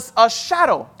that was a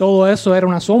shadow, Todo eso era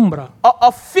una sombra,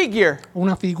 a figure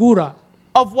una figura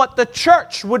of what the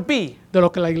church would be. de lo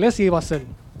que la iglesia iba a ser.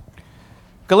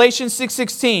 Galatians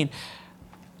 6:16.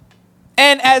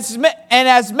 And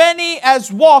as many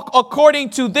as walk according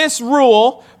to this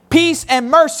rule, peace and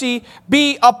mercy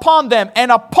be upon them and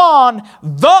upon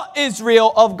the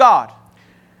Israel of God.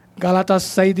 Gálatas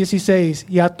 6:16,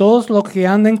 y a todos los que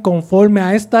anden conforme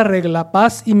a esta regla,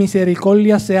 paz y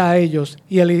misericordia sea a ellos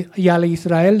y al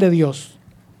Israel de Dios.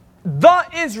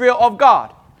 The Israel of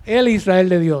God. El Israel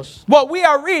de Dios. What we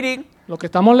are reading Lo que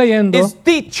estamos leyendo is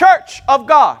the church of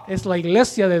God. es la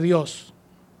iglesia de Dios.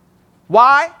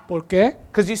 Why? ¿Por qué?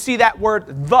 Because you see that word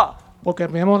the. Porque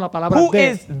vemos la palabra Who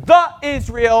de, is the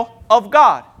Israel of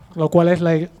God? lo cual es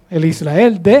el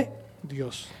Israel de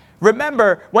Dios.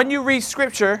 Remember, when you read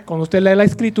scripture, Cuando usted lee la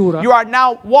escritura, you are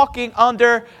now walking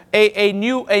under a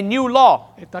new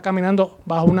law, está caminando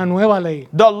bajo una nueva ley,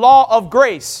 the law of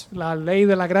grace. la ley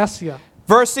de la gracia.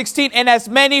 Verse 16, and as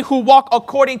many who walk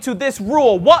according to this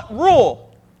rule. What rule?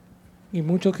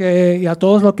 Y a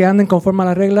todos los que anden conforme a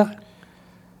la regla,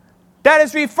 That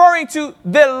is referring to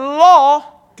the law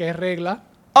 ¿qué regla?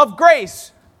 of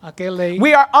grace. ¿A qué ley?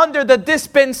 We are under the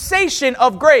dispensation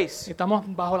of grace. Estamos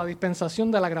bajo la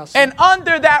dispensación de la gracia. And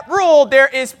under that rule, there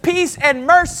is peace and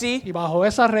mercy Y bajo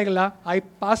esa regla hay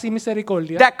paz y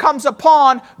misericordia that comes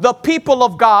upon the people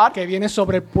of God, que viene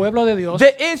sobre el pueblo de Dios,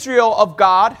 the Israel of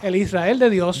God, el Israel de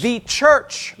Dios, the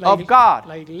church la of God.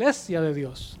 la iglesia de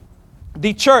Dios,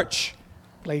 The church.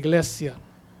 la iglesia.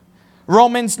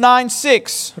 Romans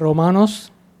 9:6. Romanos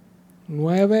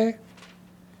 9,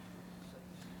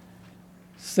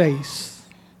 6.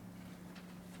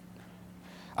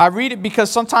 I read it because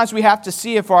sometimes we have to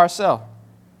see it for ourselves.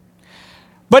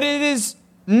 But it is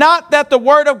not that the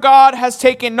word of God has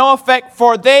taken no effect,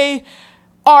 for they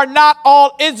are not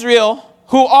all Israel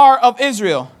who are of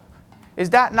Israel.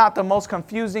 Is that not the most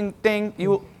confusing thing?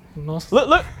 No,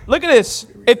 Look at this.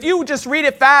 If you just read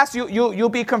it fast, you'll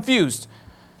be confused.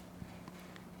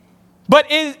 But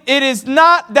it is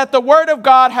not that the word of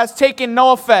God has taken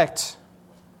no effect.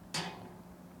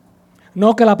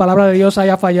 no que la palabra de Dios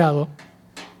haya fallado,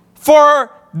 For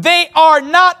they are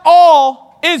not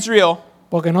all Israel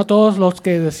Porque no todos los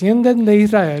que descienden de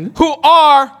Israel who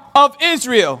are of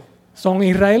Israel. son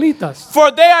israelitas.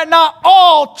 For they are not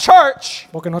all church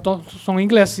Porque no todos son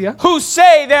iglesia, who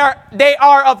say they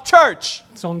are of church.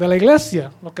 son de la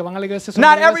iglesia. Los que van a la iglesia son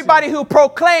Not de la iglesia. everybody who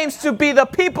proclaims to be the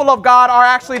people of God are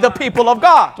actually the people of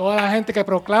God. Toda la gente que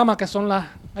proclama que son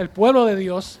el pueblo de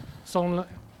Dios son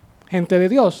gente de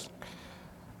Dios.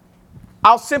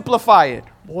 I'll simplify it.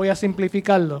 Voy a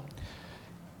simplificarlo.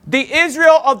 The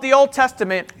Israel of the Old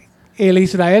Testament El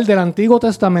Israel del Antiguo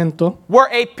Testamento were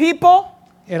a people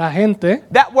era gente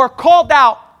that were called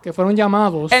out que fueron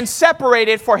llamados and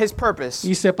separated for his purpose.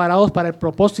 y separados para el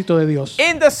propósito de Dios.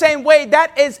 In the same way,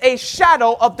 that is a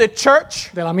shadow of the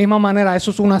church De la misma manera,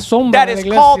 eso es una sombra that de la is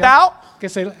called iglesia out, que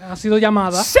se ha sido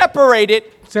llamada, separated,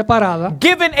 separada,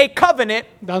 given a covenant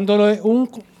dándole un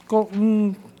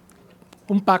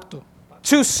pacto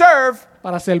to serve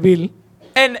para servir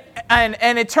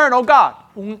an eternal God.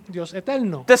 un Dios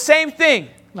eterno. The same thing.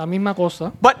 La misma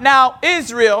cosa. But now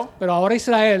Israel Pero ahora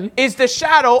Israel is the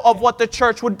shadow of what the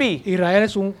church would be.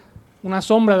 es una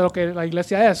sombra de lo que la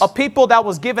iglesia es. A people that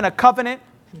was given a covenant,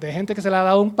 De gente que se le ha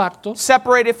dado un pacto,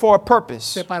 separated for a purpose.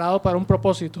 separado para un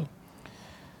propósito.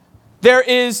 There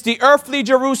is the earthly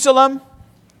Jerusalem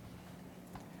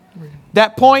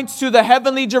that points to the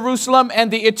heavenly Jerusalem and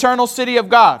the eternal city of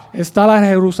God. Está la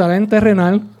Jerusalén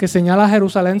terrenal que señala a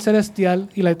Jerusalén celestial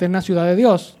y la eterna ciudad de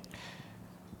Dios.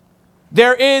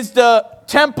 There is the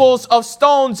temples of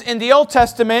stones in the Old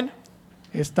Testament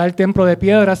Está el templo de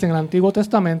piedras en el Antiguo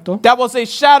Testamento, that was a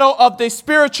shadow of the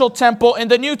spiritual temple in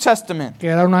the New Testament. que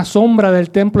era una sombra del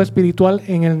templo espiritual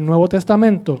en el Nuevo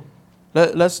Testamento.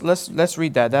 Let's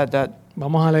read that.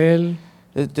 Vamos a leer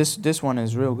This one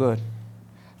is real good.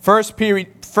 First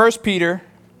Peter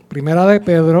Primera de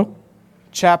Pedro,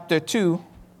 chapter 2,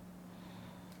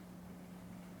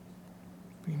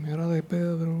 Primera de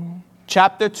Pedro,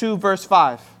 chapter 2 verse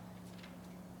 5.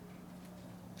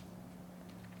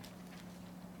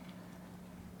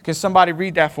 Can somebody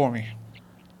read that for me?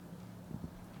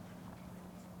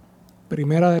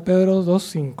 Primera de Pedro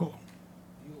 2:5.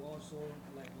 You also,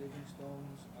 like living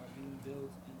stones, are being built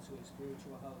into a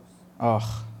spiritual house,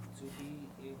 Oh, to be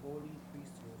a holy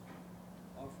priesthood,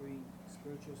 offering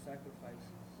spiritual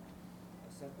sacrifices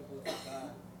acceptable to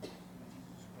God through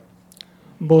Jesus Christ.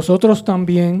 Vosotros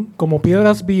también, como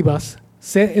piedras vivas,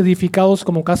 sed edificados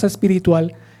como casa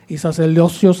espiritual y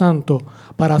sacerdocio santo,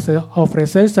 para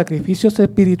ofrecer sacrificios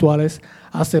espirituales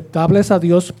aceptables a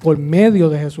Dios por medio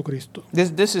de Jesucristo.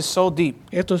 this is so deep.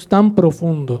 Esto es tan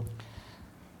profundo.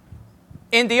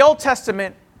 In the Old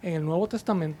Testament, En el Nuevo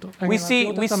Testamento, en we el see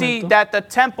Antiguo Testamento, that the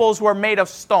temples were made of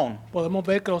stone. podemos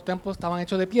ver que los templos estaban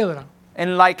hechos de piedra.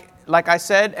 And like I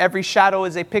said, every shadow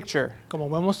is a picture, Como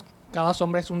vemos, cada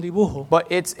sombra es un dibujo. but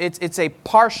it's a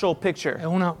partial picture. Es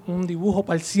un dibujo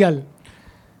parcial.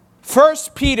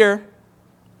 First Peter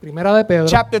Primera de Pedro,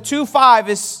 chapter 2:5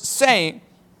 is saying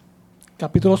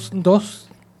capítulo 2,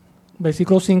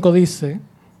 versículo 5 dice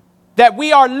that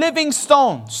we are living que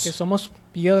stones. somos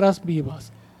piedras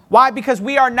vivas. Why? Because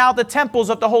we are now the temples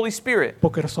of the Holy Spirit.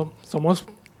 Porque somos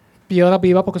piedras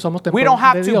vivas porque somos We templos don't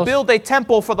have de to Dios. build a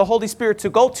temple for the Holy Spirit to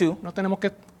go to. No tenemos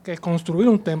que construir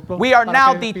un templo. We are para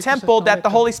now que el the Espíritu se temple that the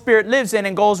establezca. Holy Spirit lives in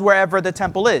and goes wherever the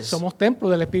temple is. Somos templo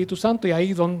del Espíritu Santo y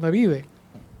ahí donde vive.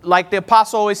 Like the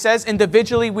apostle always says,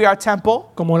 individually we are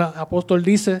temple, Como el apóstol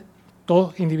dice,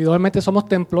 todos individualmente somos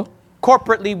templo,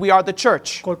 corporately we are the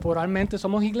church. corporalmente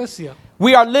somos iglesia.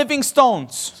 We are living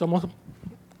stones, Somos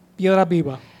piedras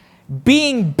vivas,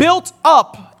 being built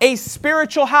up a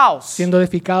spiritual house. siendo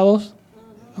edificados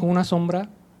en una sombra,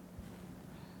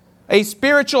 A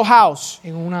spiritual house,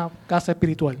 en una casa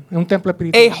espiritual, en un templo a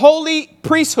espiritual. holy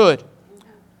priesthood,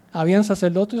 Habían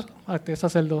sacerdotes,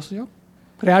 sacerdocio,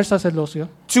 real sacerdocio,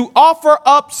 to offer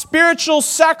up spiritual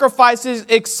sacrifices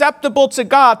acceptable to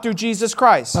God through Jesus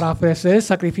Christ. para ofrecer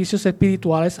sacrificios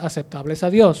espirituales aceptables a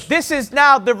Dios. This is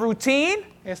now the routine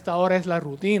Esta hora es la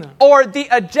rutina or the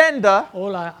agenda o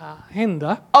la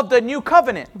agenda of the new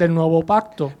covenant. del nuevo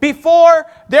pacto. Before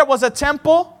there was a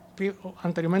temple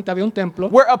Anteriormente había un templo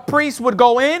where a priest would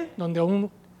go in, donde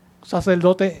un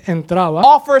sacerdote entraba,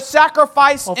 offer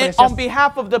sacrifice Ofrecía- on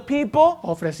behalf of the people.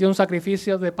 ofrecía un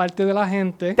sacrificio de parte de la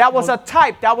gente. That was a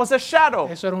type, that was a shadow.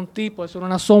 Eso era un tipo, eso era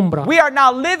una sombra. We are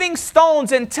now living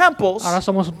stones in temples Ahora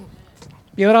somos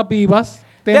piedras vivas,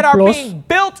 that are templos being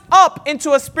built up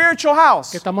into a spiritual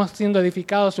house. que estamos siendo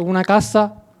edificados en una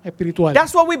casa espiritual.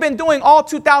 That's what we've been doing all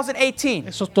 2018.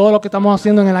 Eso es todo lo que estamos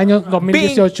haciendo en el año Being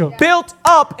 2018. built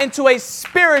up into a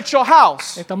spiritual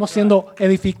house. Estamos siendo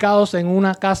edificados en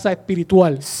una casa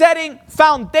espiritual, Setting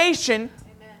foundation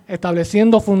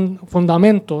estableciendo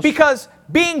fundamentos Because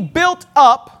being built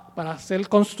up para ser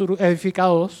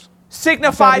edificados.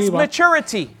 signifies arriba.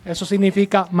 maturity. Eso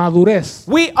significa madurez.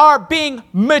 We are being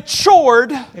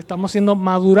matured Estamos siendo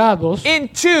madurados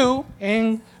into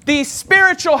en the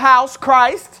spiritual house,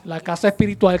 Christ, la casa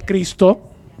espiritual Cristo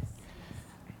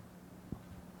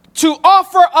to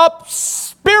offer up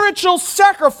spiritual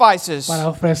sacrifices para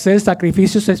ofrecer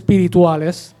sacrificios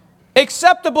espirituales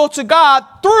acceptable to God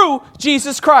through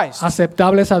Jesus Christ.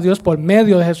 aceptables a Dios por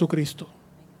medio de Jesucristo.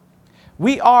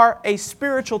 We are a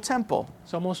spiritual temple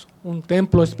Somos un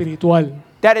templo espiritual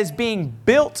that is being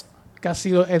built, que ha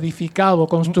sido edificado,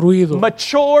 construido,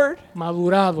 matured,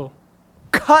 madurado,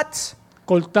 cut,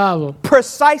 cortado.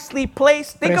 precisely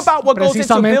placed. Think about what goes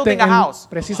into building a house.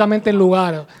 Precisamente el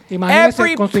lugar. Imagínese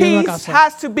Every construir una piece casa.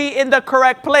 has to be in the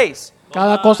correct place.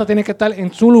 Cada cosa tiene que estar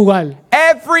en su lugar.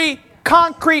 Every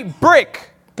concrete brick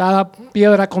Cada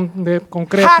piedra de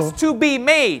concreto has to be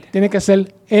made. tiene que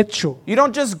ser hecho. You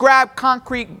don't just grab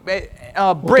concrete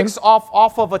bricks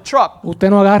off of a truck. Usted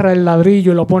no agarra el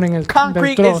ladrillo y lo pone en el del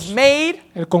Concrete is trozo. made.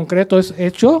 El concreto es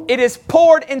hecho, It is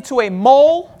poured into a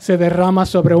mold, se derrama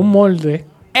sobre un molde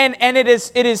and it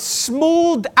is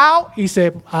smoothed out. y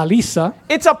se alisa.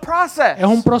 It's a process. Es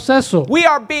un proceso. We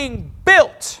are being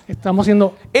built Estamos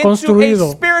siendo into a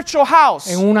construidos spiritual house.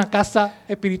 en una casa And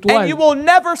you espiritual. will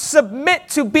never submit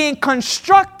to being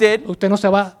constructed Usted no se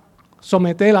va a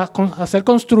someter a ser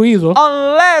construido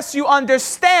unless you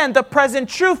understand the present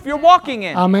truth you're walking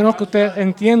in. a menos que usted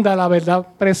entienda la verdad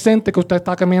presente que usted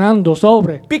está caminando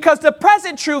sobre. Because the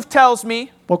present truth tells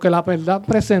me Porque la verdad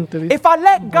presente if I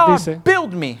let God dice,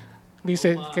 build me,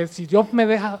 dice que si Dios me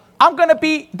deja, I'm going to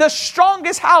be the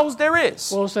strongest house there is.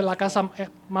 puedo ser la casa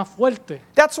más fuerte.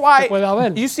 That's why que puede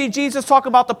haber. you see Jesus talk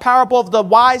about the parable of the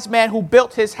wise man who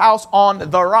built his house on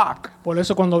the rock. Por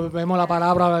eso cuando vemos la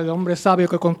palabra del hombre sabio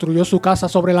que construyó su casa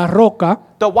sobre la roca,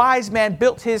 The wise man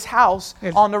built his house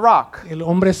El- on the rock. el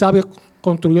hombre sabio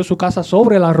construyó su casa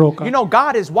sobre la roca. You know,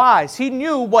 God is wise. He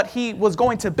knew what he was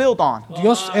going to build on.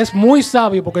 Dios es muy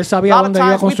sabio porque él A sabía lot of dónde iba a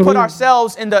times we put construir.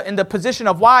 ourselves in the position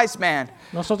of wise man.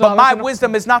 Nosotros But a my veces no-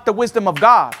 wisdom is not the wisdom of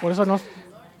God. Por eso no.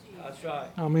 That's right.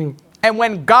 Amén. And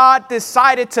when God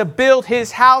decided to build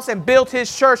his house and build his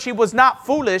church, he was not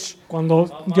foolish. Cuando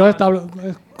Dios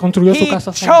construyó su He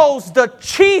casa, chose the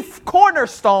chief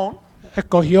cornerstone,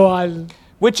 escogió al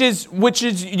which is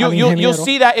you'll ingeniero.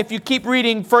 see that if you keep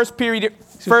reading First Peter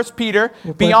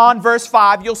Puede- beyond verse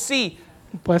 5, you'll see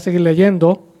puede seguir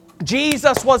leyendo.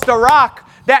 Jesus was the rock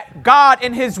that God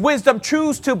in his wisdom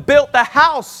chose to build the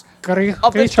house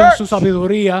of the Cristo en su church.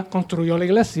 sabiduría construyó la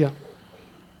iglesia.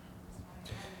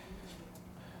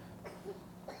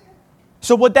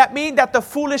 So would that mean that the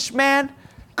foolish man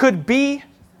could be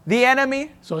the enemy?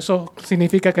 So, eso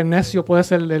significa que el necio puede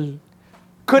ser el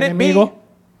Could it be enemigo.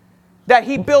 that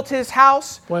he built his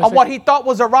house Puede on ser. what he thought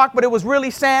was a rock, but it was really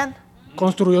sand?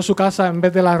 Construyó su casa en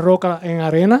vez de la roca en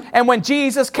arena. And when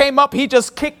Jesus came up, he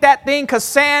just kicked that thing because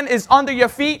sand is under your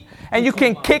feet and you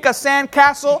can kick a sand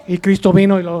castle Y Cristo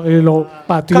vino y lo because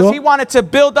pateó he wanted to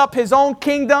build up his own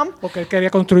kingdom. porque él quería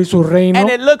construir su reino. And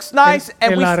it looks nice, en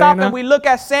and we la stop arena. and we look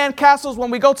at sand castles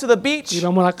when we go to the beach. Y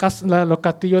vemos los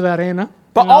castillos de arena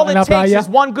But en la, all en la it takes playa. is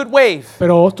one good wave.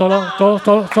 Pero solo All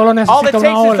it necesita takes is the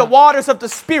una waters of the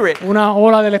Spirit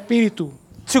ola del Espíritu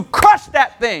to crush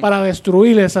that thing. para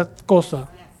destruir esa cosa,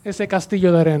 ese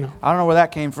castillo de arena. I don't know where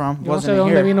that came from. Yo no sé Wasn't de in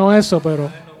dónde here. vino eso, pero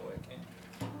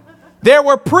There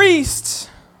were priests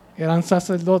eran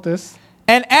sacerdotes.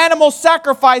 and animal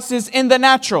sacrifices in the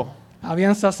natural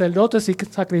Habían sacerdotes y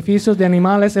sacrificios de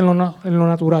animales en lo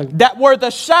natural, that were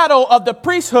the shadow of the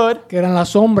priesthood que eran la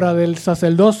sombra del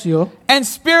sacerdocio, and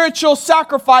spiritual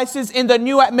sacrifices in the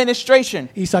new administration.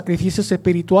 y sacrificios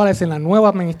espirituales en la nueva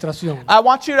administración. I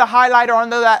want you to highlight or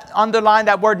underline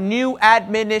that word new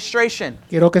administration.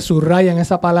 Quiero que subrayen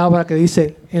esa palabra que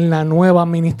dice en la nueva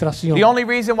administración. The only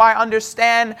reason why I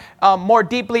understand more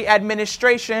deeply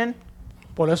administration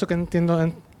Por eso que entiendo,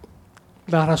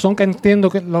 la razón que entiendo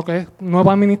que lo que es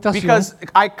nueva administración, because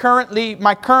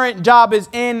my current job is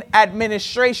in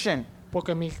administration.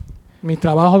 porque mi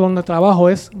trabajo donde trabajo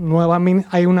es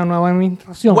hay una nueva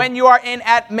administración. When you are in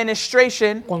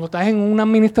administration, Cuando estás en una you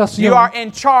administración, are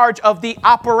in charge of the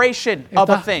operation of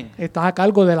a thing, estás a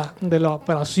cargo de la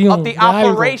operación, of the de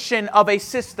algo, operation of a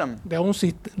system. de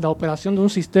la operación de un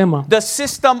sistema. The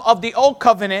system of the old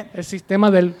covenant El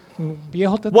sistema del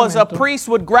Viejo was a Testamento, priest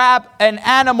would grab an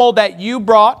animal that you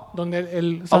brought, donde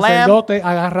el a lamb, sacerdote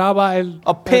agarraba el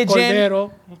a pigeon,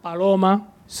 cordero, un paloma,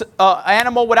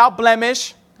 animal without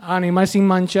blemish, animal sin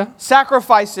mancha,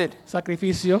 sacrifice it.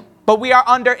 sacrificio, But we are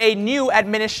under a new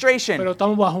administration. pero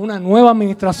estamos bajo una nueva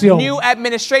administración. New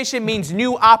administration means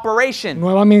new operation,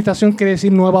 Nueva administración quiere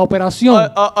decir nueva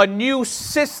operación, a new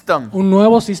system. un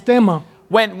nuevo sistema.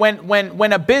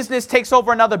 When a business takes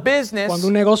over another business, Cuando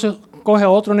un negocio coge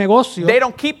otro negocio, they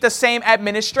don't keep the same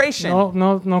administration.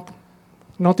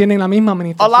 no tienen la misma A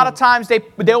lot of administración. times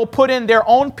they will put in their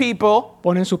own people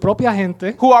Ponen su propia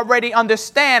gente who already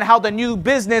understand how the new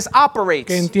business que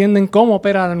operates. entienden cómo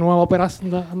opera la nueva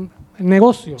operación, el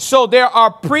negocio. So there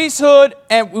are priesthood,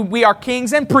 and we are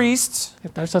kings and priests,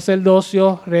 Está el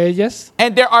sacerdocio, reyes,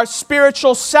 and there are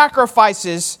spiritual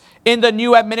sacrifices in the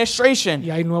new administration. y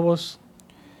hay nuevos.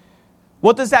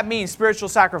 What does that mean, spiritual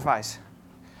sacrifice?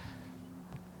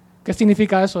 ¿Qué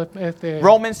significa eso?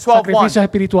 Romans 12:1. Sacrificios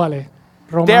espirituales.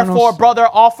 Therefore, Romanos brother,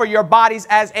 offer your bodies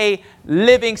as a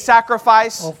living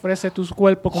sacrifice, ofrece tus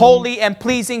cuerpos como holy and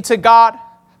pleasing to God,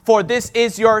 for this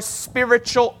is your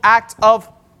spiritual act of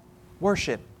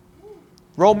worship.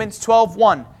 Romans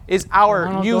 12:1 is our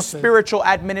Romanos new 12. spiritual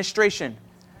administration.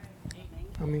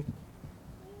 Amén.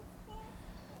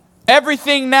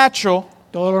 Everything natural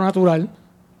Todo lo natural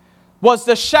was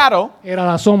the shadow era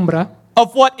la sombra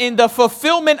of what in the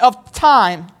fulfillment of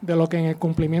time de lo que en el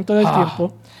cumplimiento del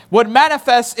tiempo would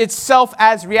manifest itself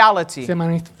as reality. se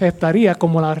manifestaría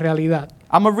como la realidad.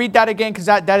 I'm going to read that again because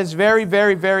that is very,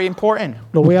 very, very important.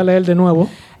 Lo voy a leer de nuevo.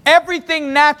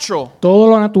 Everything natural Todo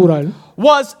lo natural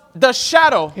was the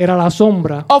shadow era la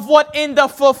sombra of what in the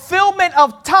fulfillment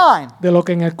of time de lo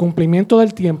que en el cumplimiento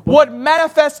del tiempo would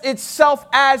manifest itself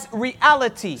as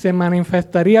reality. se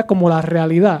manifestaría como la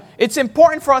realidad. It's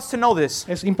important for us to know this.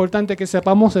 Es importante que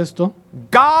sepamos esto.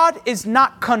 God is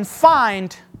not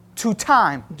confined to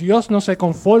time, Dios no se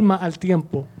conforma al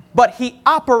tiempo, but he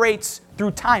operates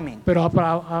through timing. pero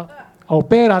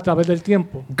opera a través del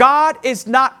tiempo. God is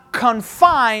not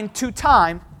confined to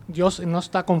time, Dios no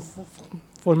está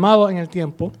conformado en el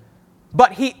tiempo,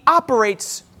 but he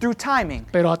operates through timing.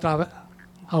 pero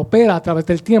opera a través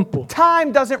del tiempo.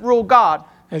 Time doesn't rule God,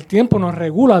 El tiempo no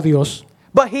regula a Dios,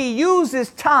 but he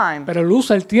uses time pero él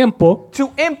usa el tiempo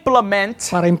to implement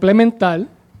para implementar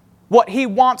what he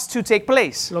wants to take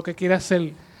place. lo que quiere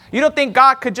hacer. You don't think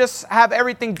God could just have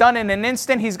everything done in an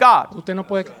instant? He's God. Usted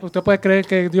puede creer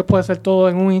que Dios puede hacer todo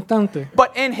en un instante,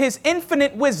 But in his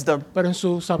infinite wisdom, pero en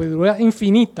su sabiduría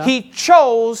infinita, he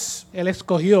chose él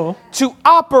escogió to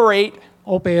operate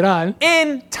operar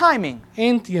in timing.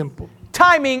 en tiempo.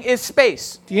 Timing is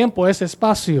space. Tiempo es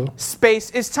espacio,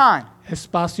 Space is time.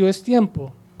 espacio es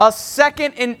tiempo. A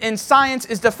second in science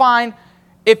is defined,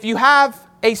 if you have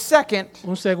a second,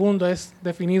 Un segundo es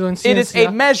definido en it is a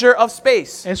ciencia, measure of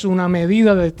space. es una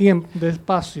medida de tiempo, de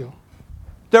espacio.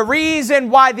 The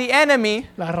reason why the enemy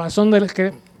La razón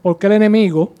por qué el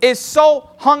enemigo is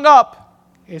so hung up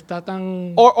está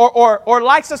tan or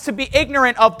likes us to be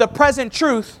ignorant of the present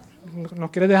truth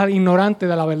nos quiere dejar ignorante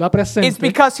de la verdad is presente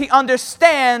because he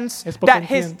understands Es porque that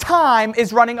his entiende. time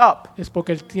is running up. es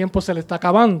porque el tiempo se le está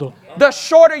acabando. The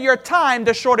shorter your time,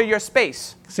 the shorter your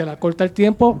space. Se le corta el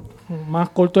tiempo, más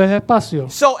corto es el espacio.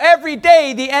 So every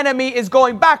day the enemy is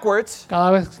going backwards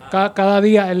Cada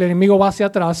día el enemigo va hacia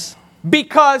atrás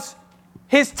because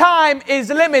his time is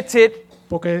limited,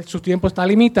 porque su tiempo está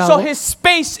limitado. so his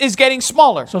space is getting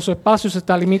smaller. Su espacio se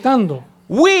está limitando.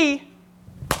 We,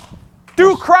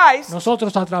 through Christ,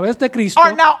 Nosotros a través de Cristo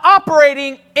are now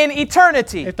operating in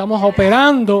eternity. estamos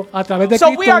operando a través de So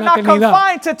Cristo we are en la not eternidad.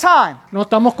 confined to time. No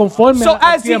estamos conformes So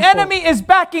al as the tiempo. enemy is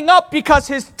backing up because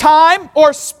his time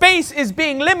or space is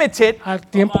being limited, Al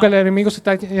tiempo que el enemigo se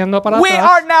está yendo para we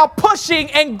are atrás, now pushing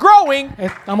and growing,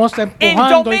 estamos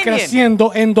empujando y dominion.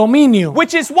 creciendo en dominio,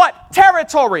 which is what?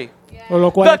 Territory. por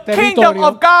lo cual The el kingdom territorio,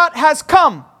 of God has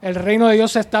come. el reino de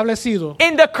Dios se ha establecido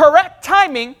In the correct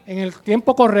timing, en el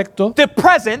tiempo correcto, the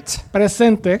present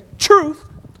presente, truth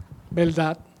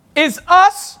verdad, is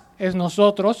us es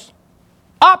nosotros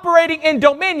operating in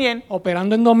dominion.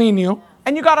 operando en dominio.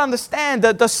 And you got to understand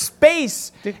that the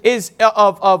space is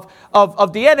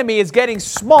of the enemy is getting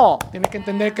small. Tienes que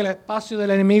entender que el espacio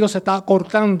del enemigo se está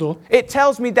cortando. It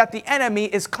tells me that the enemy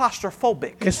is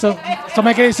claustrophobic. Eso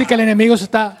me quiere decir que el enemigo se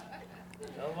está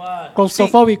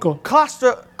claustrofóbico.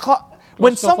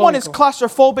 When someone is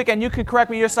claustrophobic, and you can correct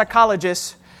me, you're a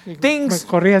psychologist, Me things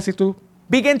corrige si tú.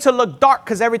 begin to look dark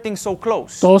because everything's so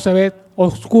close. Todo se ve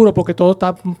oscuro porque todo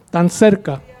está tan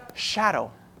cerca.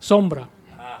 Shadow. Sombra.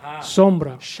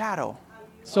 Sombra. Shadow.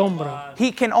 Sombra.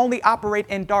 He can only operate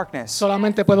in darkness.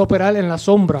 Solamente puede operar en la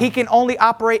sombra. He can only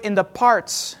operate in the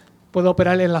parts Puede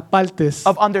operar en las partes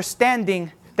of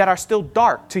understanding that are still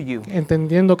dark to you.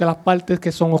 entendiendo que las partes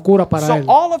que son oscuras para So Él.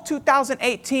 all of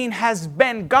 2018 has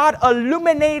been God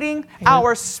illuminating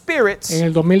our spirits En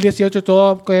el 2018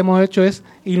 todo lo que hemos hecho es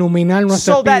iluminar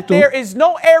nuestro so that espíritu there is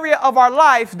no area of our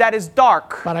life that is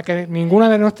dark. para que ninguna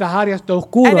de nuestras áreas esté And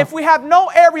oscura. if we have no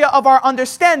area of our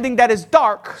understanding that is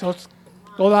dark,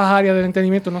 Todas las áreas del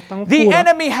entendimiento no están the oscuras.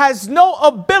 enemy has no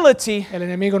ability El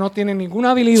enemigo no tiene ninguna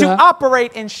to habilidad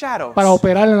operate in shadows. para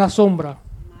operar en la sombra.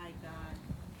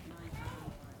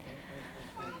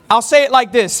 I'll say it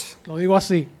like this. Lo digo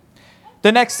así.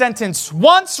 The next sentence.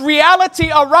 Once reality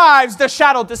arrives, the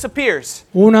shadow disappears.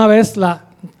 Una vez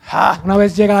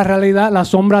llega la realidad, la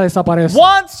sombra desaparece.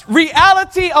 Once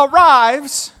reality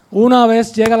arrives, Una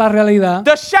vez llega la realidad,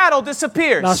 the shadow la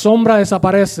disappears. sombra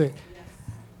desaparece.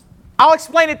 I'll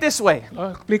explain it this way. Lo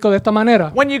explico de esta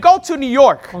manera. When you go to New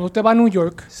York, Cuando usted va a New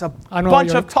York, it's a a Nueva bunch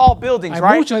of York, tall buildings, hay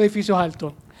right? muchos edificios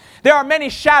altos. There are many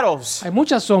shadows. Hay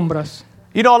muchas sombras.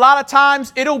 You know, a lot of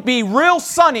times it'll be real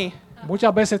sunny,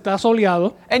 Muchas veces está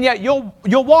soleado and yet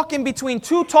you'll walk in between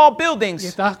two tall y buildings,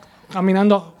 estás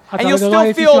caminando a and you'll través de dos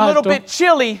still feel edificios a little altos bit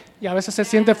chilly y a veces se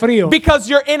siente frío because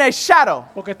you're in a shadow.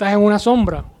 porque estás en una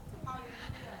sombra.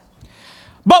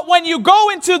 But when you go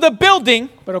into the building,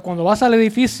 Pero cuando vas al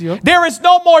edificio, there is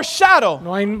no more shadow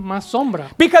no hay más sombra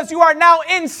because you are now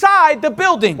inside the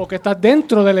building. porque estás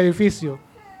dentro del edificio.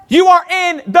 You are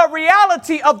in the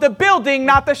reality of the building,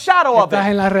 not the shadow of Estás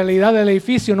it. en la realidad del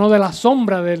edificio, no de la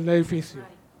sombra del edificio.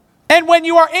 And when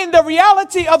you are in the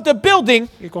reality of the building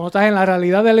Y cuando estás en la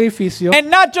realidad del edificio and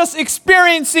not just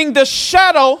experiencing the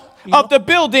shadow of the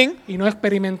building, y no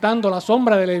experimentando la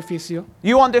sombra del edificio,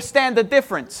 you understand the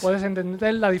difference. puedes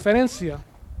entender la diferencia.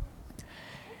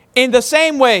 In the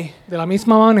same way, De la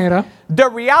misma manera, the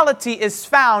reality is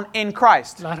found in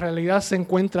Christ. la realidad se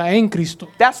encuentra en Cristo.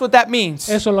 That's what that means.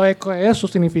 Eso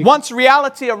significa. Once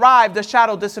reality arrives, the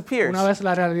shadow disappears. Una vez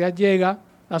la realidad llega,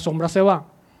 la sombra se va.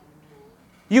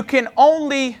 You can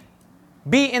only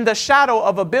be in the shadow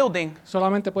of a building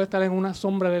Solamente puede estar en una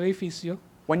sombra del edificio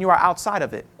when you are outside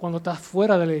of it. cuando estás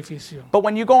fuera del edificio. But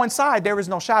when you go inside, there is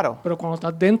no shadow. Pero cuando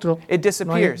estás dentro, It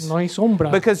disappears no hay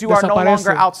sombra. because you are no Desaparece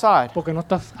longer outside. porque no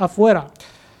estás afuera.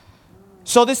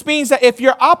 So this means that if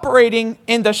you're operating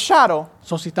in the shadow,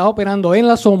 So, si estás operando en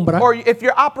la sombra or if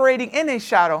you're operating in a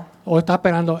shadow, o estás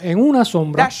operando en una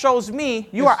sombra, that shows me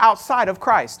you are outside of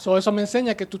Christ. so eso me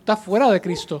enseña que tú estás fuera de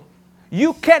Cristo.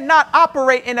 You cannot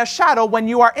operate in a shadow when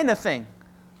you are in a thing.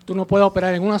 Tú no puedes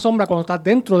operar en una sombra cuando estás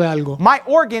dentro de algo. My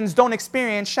organs don't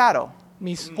experience shadow.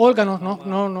 Mis órganos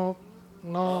no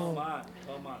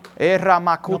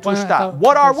pueden estar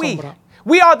What are en we? sombra.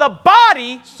 We are the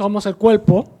body Somos el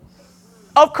cuerpo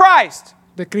of Christ.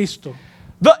 de Cristo.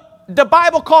 The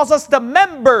Bible calls us the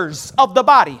members of the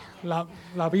body.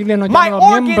 La Biblia nos My llama los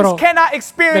organs miembros. cannot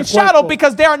experience del cuerpo. shadow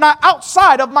because they are not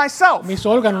outside of myself. Mis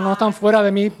órganos no están fuera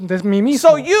de mí mismo.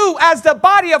 So you, as the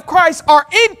body of Christ, are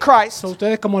in Christ. So,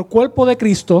 ustedes como el cuerpo de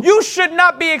Cristo You should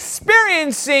not be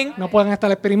experiencing no pueden estar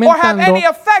or have experimentando any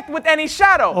effect with any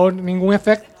shadow. o ningún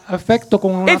efecto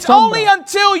con una It's only sombra.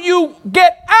 until you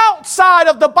get outside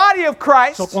of the body of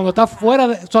Christ So, cuando estás fuera,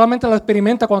 solamente lo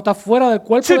experimenta cuando estás fuera del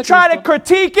cuerpo to de try to Cristo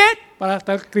critique it, para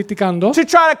estar criticando, to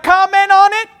try to comment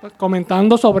on it,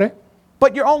 comentando sobre,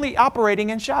 but you're only operating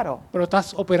in shadow. pero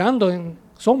estás operando en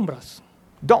sombras.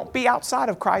 Don't be outside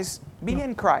of Christ, be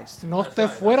in Christ. No estés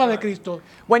fuera de Cristo,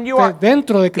 When you estés are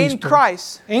dentro de in Cristo.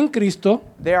 Christ, En Cristo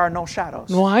there are no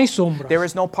shadows. no hay sombras, There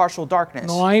is no partial darkness.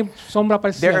 no hay sombra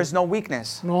There parcial, is no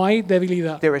weakness. no hay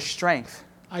debilidad, There is strength.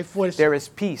 hay fuerza, There is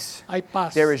peace. hay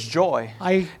paz, There is joy.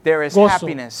 hay There is gozo,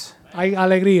 happiness. hay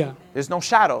alegría, There's no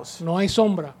shadows. no hay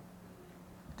sombra,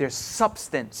 There's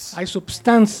substance. hay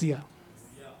substancia.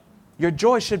 Your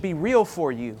joy should be real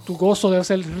for you. Tu gozo debe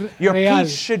ser Your real, peace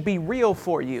should be real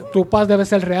for you. tu paz debe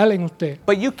ser real en usted,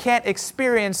 But you can't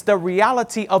experience the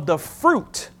reality of the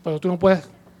fruit pero tú no puedes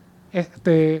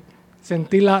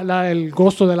sentir el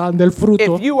gozo del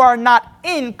fruto if you are not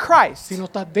in Christ. si no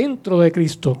estás dentro de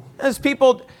Cristo. As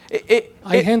people,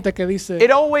 Hay gente que dice,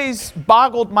 it always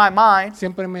boggled my mind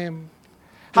siempre me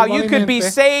how tuvo a you mi could be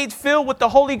mente saved, filled with the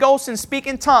Holy Ghost, and speak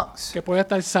in tongues, que puede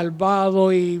estar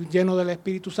salvado y lleno del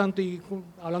Espíritu Santo y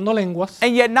hablando lenguas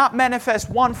and yet not manifest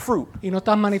one fruit. y no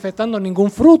estás manifestando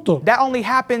ningún fruto. That only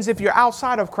happens if you're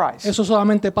outside of Christ. Eso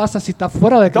solamente pasa si estás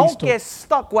fuera de Don't Cristo. get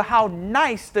stuck with how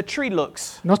nice the tree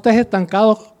looks No estés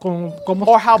estancado con cómo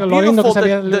or how lo lindo que beautiful se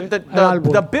ve el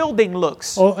árbol the building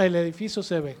looks. o el edificio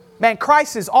se ve. Man,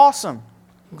 Christ is awesome.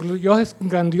 Dios es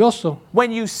grandioso.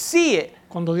 When you see it,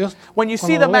 Cuando Dios, when you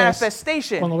see cuando the lo ves,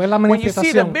 manifestation, cuando ves la when you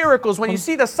see the manifestación, miracles, when you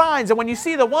see the signs, and when you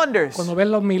see the wonders, cuando ves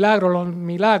los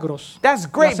milagros, that's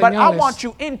great, las but I señales. want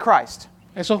you in Christ.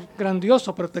 Eso es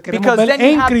grandioso, pero te queremos Because ver then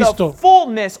you en have the Cristo.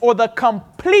 fullness or the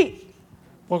complete,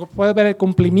 Porque puedes ver el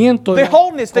cumplimiento, the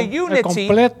wholeness, the el unity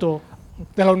completo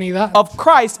de la unidad of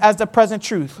Christ as the present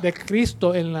truth. de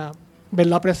Cristo en la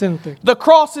verdad presente. The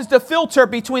cross is the filter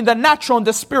between the natural and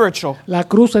the spiritual. La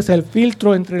cruz es el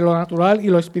filtro entre lo natural y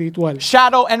lo espiritual.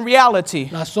 Shadow and reality.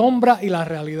 La sombra y la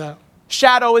realidad.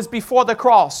 Shadow is before the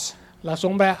cross. La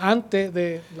sombra es antes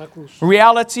de la cruz.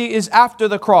 Reality is after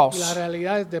the Y la cross.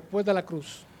 realidad es después de la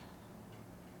cruz.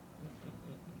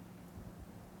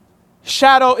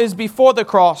 Shadow is before the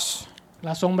cross.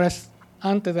 La sombra es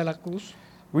antes de la cruz.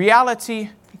 Reality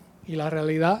Y la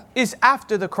realidad is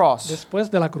after the cross. después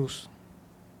de la cruz.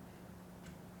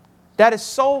 That is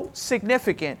so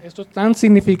significant Esto es tan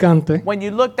significante when you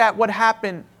looked at what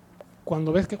happened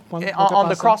cuando ves que cuando lo que on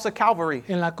the pasa cross of Calvary.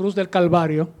 en la cruz del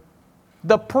Calvario.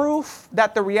 The proof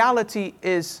that the reality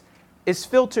is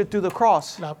filtered through the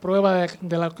cross La prueba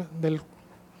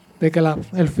de que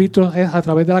el filtro es a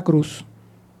través de la cruz.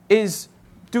 is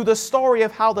through the story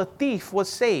of how the thief was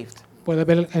saved. Puedes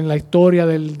ver en la historia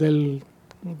del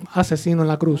asesino en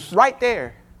la cruz. Right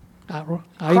there.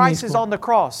 Ahí Christ is mismo. on the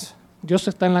cross. Dios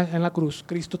está en la cruz.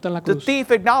 Cristo está en la The cruz.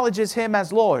 thief acknowledges him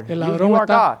as Lord. El You ladrón, are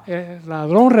God. el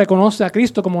ladrón reconoce a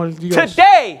Cristo como el Dios.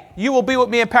 Today, you will be with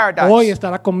me in Hoy paradise.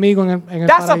 estará conmigo en el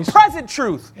That's a paraíso. present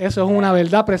truth. Eso es una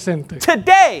verdad presente.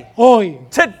 Today, Hoy,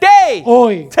 today,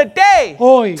 Hoy. today,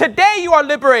 Hoy. today you are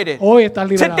liberated. hoy estás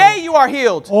liberado. Today you are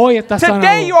healed. Hoy estás Today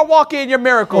sanado. you are walking in your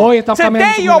miracle. Hoy estás caminando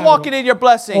en Today tu you are milagro. walking in your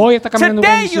blessing. Hoy estás caminando en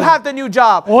Today you bendición. have the new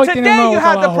job. Hoy tienes un Today nuevo you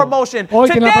have the trabajo. promotion. Hoy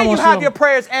tienes la Today you have promoción. your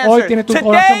prayers Hoy answered. tienes tu Today,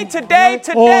 oración. today.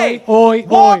 Hoy.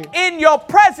 Walk in your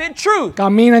present truth.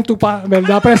 Camina en tu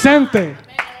verdad presente.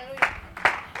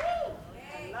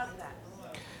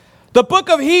 The book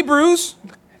of Hebrews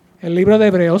El libro de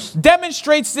Hebreos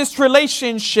demonstrates this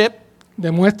relationship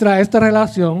demuestra esta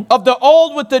relación of the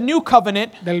old with the new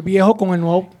covenant, del viejo con el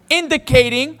nuevo,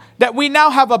 indicating that we now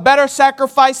have a better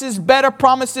sacrifices, better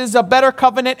promises, a better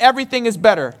covenant. Everything is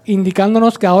better.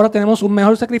 indicándonos que ahora tenemos un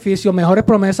mejor sacrificio, mejores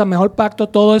promesas, mejor pacto,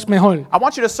 todo es mejor. I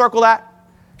want you to circle that.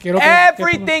 Quiero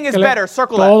Everything is better.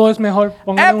 Circle that. todo es mejor.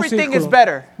 Póngale un Everything is círculo.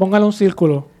 better. Póngale un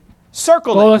círculo.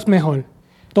 Circle Todo it. es mejor.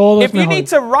 Todo es If you mejor. need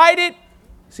to write it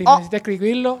Si Oh. necesita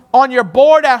escribirlo on your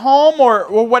board at home or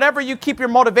whatever you keep your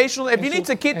motivational, if you en need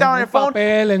su- to keep en that on un your phone,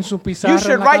 papel, en su you pizarra,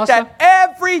 should en la write casa,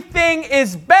 that everything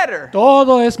is better.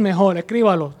 todo es mejor.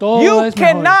 Escríbalo. Todo You es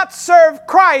mejor. cannot serve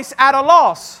Christ at a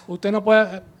loss. Usted no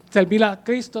puede servir a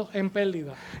Cristo en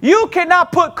pérdida. You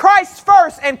cannot put Christ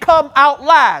first and come out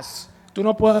last.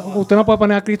 Usted no puede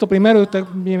poner a Cristo primero y usted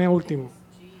viene último.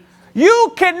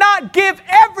 You cannot give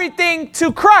everything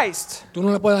to Christ Tú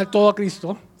no le puedes dar todo a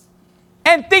Cristo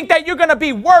and think that you're going to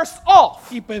be worse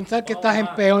off. y pensar que estás en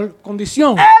peor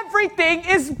condición. Everything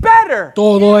is better.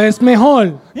 Todo es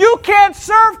mejor. You can't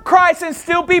serve Christ and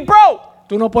still be broke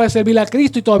Tú no puedes servir a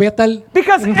Cristo y todavía estar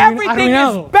because everything is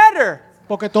arruinado. better.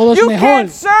 Porque todo es You mejor.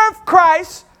 can't serve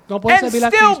Christ No puedes and servir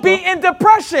a still Cristo be in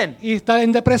depression. y estar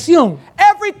en depresión.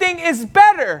 Everything is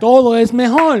better. Todo es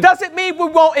mejor. Doesn't mean we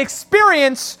won't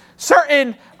experience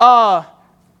certain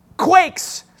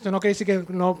quakes, Eso no quiere decir que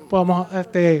no podamos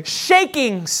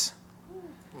shakings.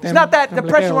 It's not that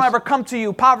depression will ever come to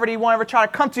you, poverty won't ever try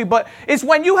to come to you, but it's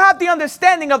when you have the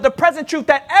understanding of the present truth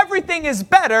that everything is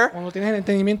better. Cuando tienes el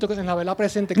entendimiento en la verdad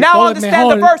presente que Now todo es understand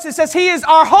the mejor. verse. It says he is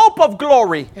our hope of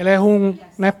glory. Él es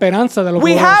una esperanza de lo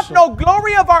We have glorioso. no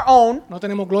glory of our own, No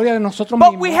tenemos gloria de nosotros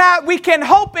but mismos, we can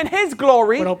hope in his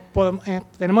glory. pero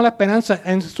tenemos la esperanza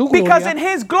en su Because gloria. in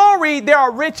his glory there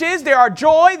are riches, there are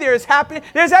joy, there is happiness,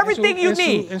 there's everything you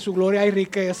need. En su gloria hay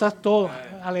riquezas, todo,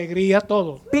 alegría,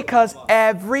 todo. Because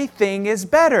everything is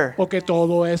better. Porque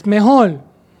todo es mejor.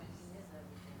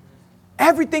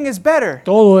 Everything is better.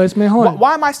 Todo es mejor.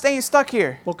 Why am I staying stuck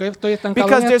here? Porque estoy estancado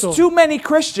Because en there's esto. too many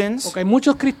Christians Porque hay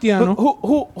muchos cristianos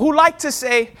who like to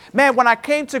say, man, when I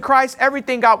came to Christ,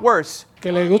 everything got worse.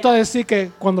 que les gusta decir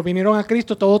que cuando vinieron a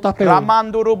Cristo todo está peor. I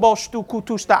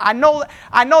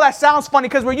know that sounds funny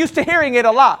because we're used to hearing it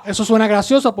a lot. Eso suena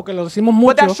gracioso porque lo decimos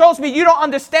But that mucho. shows me you don't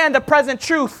understand the present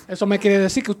truth. Eso me quiere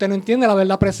decir que usted no entiende la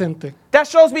verdad presente. That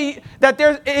shows me that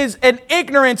there is an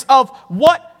ignorance of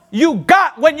what you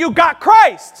got when you got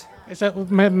Christ. Eso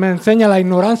me enseña la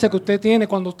ignorancia que usted tiene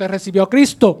cuando usted recibió a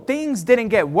Cristo. Things didn't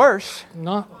get worse.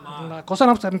 No, las cosas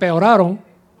no se empeoraron.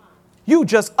 You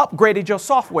just upgraded your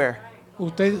software.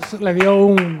 Usted le dio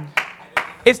un...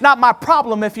 It's not my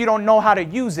problem if you don't know how to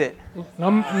use it.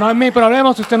 No es mi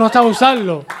problema si usted no sabe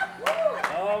usarlo.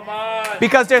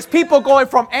 Because there's people going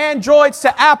from Androids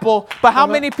to Apple, but how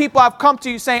many people have come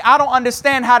to you saying, I don't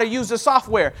understand how to use the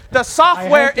software? The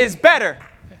software is better.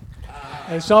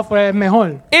 El software es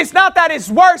mejor. It's not that it's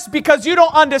worse because you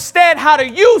don't understand how to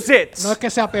use it. No es que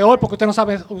sea peor porque usted no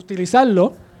sabe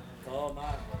utilizarlo.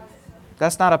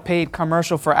 That's not a paid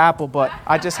commercial for Apple, but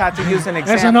I just had to use an Eso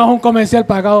no example. es un comercial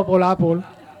pagado por Apple.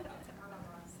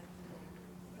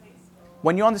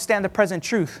 When you understand the present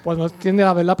truth, Cuando entiende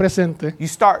la verdad presente, you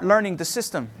start learning the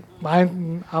system. vas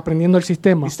aprendiendo el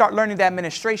sistema, You start learning the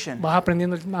administration, vas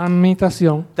aprendiendo la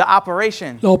administración, the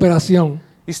operation. la operación,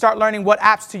 You start learning what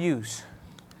apps to use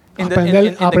in the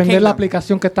aprender la kingdom.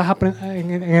 aplicación que estás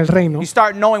en el reino. You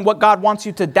start knowing what God wants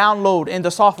you to download in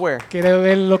the software. Quiere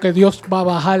ver lo que Dios va a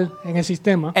bajar en el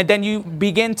sistema And then you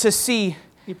begin to see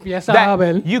y empiezas a that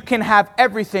ver you can have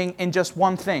everything in just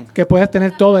one thing. que puedes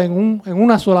tener todo en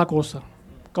una sola cosa,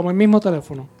 como el mismo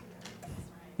teléfono.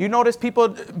 You notice people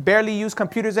barely use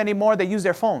computers anymore, they use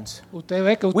their phones. Usted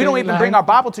ve que We don't even la bring gente-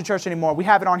 our Bible to church anymore. We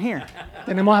have it on here.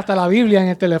 tenemos hasta la Biblia en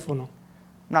el teléfono.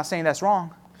 I'm not saying that's wrong.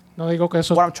 No digo que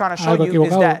eso What I'm trying to es show algo you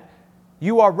is equivocado. that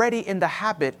you are already in the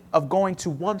habit of going to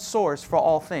one source for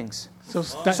all things. So,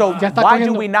 So ya está why do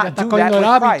cogiendo, we not ya está do cogiendo el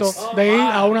that with hábito Christ? de ir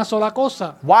a una sola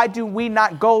cosa. Why do we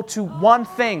not go to one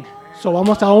thing, So,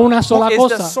 vamos a una who sola is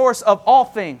the cosa. source of all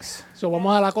things, So,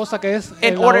 vamos a la cosa que es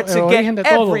in el order to origen de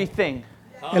get todo. everything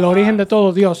El origen de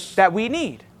todo, Dios. that we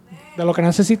need? De lo que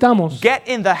necesitamos. Get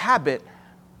in the habit,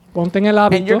 Ponte en el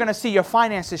and you're hábito going to see your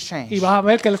finances y change. vas a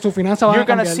ver que su finanza va You're a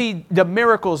going to cambiar. see the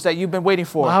miracles that you've been waiting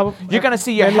for. Vas a You're going to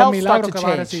see your ver los health start milagros to que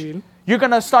vas a change. recibir. You're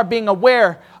going to start being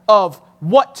aware of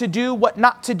what to do, what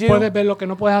not to do, Puedes ver lo que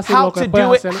no puedes hacer, how lo que to puedes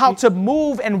do it, hacer, how y to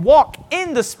move and walk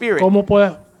in the Spirit. cómo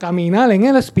puedes caminar en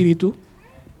el espíritu.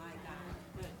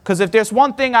 Because if there's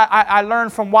one thing I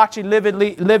learned from watching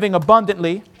Living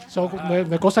Abundantly, So,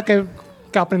 de cosas que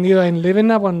he aprendido en Living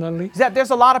Abundantly. is that there's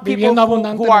a lot of people Viviendo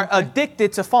who are abundantemente.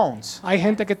 addicted to phones. Hay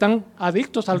gente que están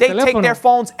adictos al They take teléfono. their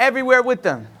phones everywhere with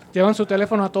them, Llevan su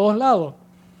teléfono a todos lados,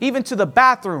 even to the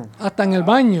bathroom. hasta en el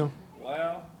baño.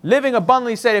 Living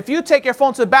Abundantly said, if you take your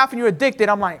phone to the bathroom, you're addicted.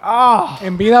 I'm like,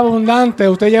 En vida abundante,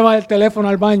 usted lleva el teléfono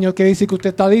al baño, quiere decir que usted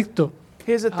está adicto.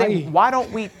 here's the thing. Ay. Why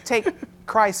don't we take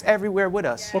Christ everywhere with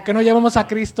us? ¿Por qué no llevamos a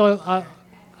Cristo a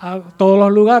todos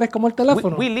los lugares como el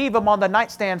teléfono? We leave him on the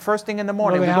nightstand first thing in the Lo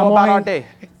morning. We go dejamos about our day.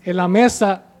 en la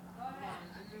mesa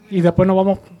y después nos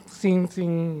vamos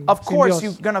sin Of course, Dios.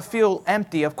 you're going to feel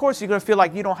empty. Of course, you're going to feel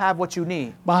like you don't have what you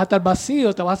need Vas a estar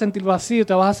vacío, te vas a sentir vacío,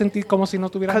 te vas a sentir como si no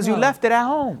tuvieras because you nada. left it at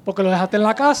home. Porque lo dejaste en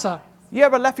la casa. You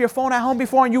ever left your phone at home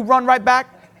before and you run right back?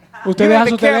 Usted You deja don't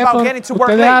su even care about teléfono, getting to work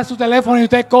usted deja late. su teléfono y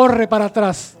usted corre para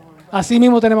atrás. Así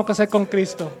mismo tenemos que hacer con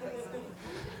Cristo.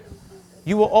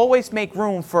 You will always make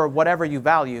room for whatever you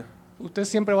value. Usted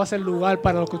siempre va a hacer lugar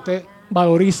para lo que usted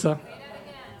valoriza.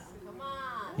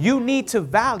 You need to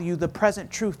value the present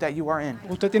truth that you are in.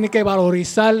 Usted tiene que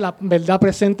valorizar la verdad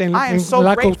presente en I am en so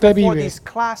la que grateful usted for vive. these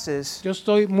classes Yo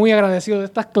estoy muy agradecido de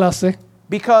estas clases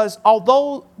because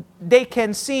although they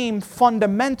can seem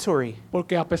fundamentary,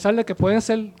 porque a pesar de que pueden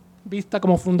ser vistas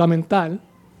como fundamental,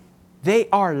 they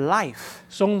are life.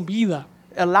 son vida.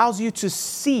 It allows you to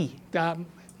see, Te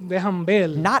dejan ver,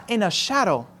 not in a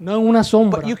shadow, no en una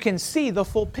sombra, but you can see the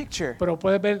full picture. pero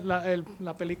puedes ver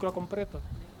la película completa.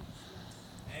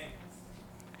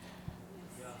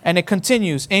 And it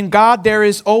continues. In God there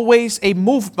is always a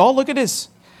move. Oh, look at this.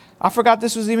 I forgot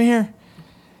this was even here.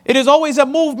 It is always a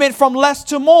movement from less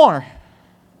to more.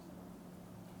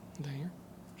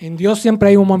 En Dios siempre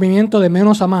hay un movimiento de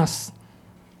menos a más.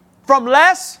 From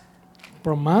less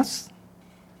From más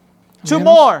to menos,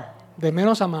 more. de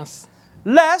menos a más.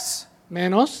 Less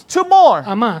Menos to more.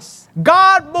 a más.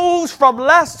 God moves from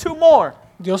less to more.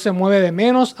 Dios se mueve de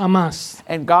menos a más.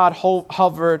 And God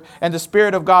hovered, and the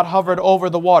Spirit of God hovered over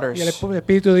the waters. Y el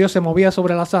Espíritu de Dios se movía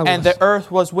sobre las aguas. And the earth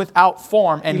was without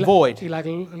form and void. Y la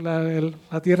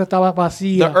tierra estaba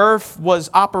vacía. The earth was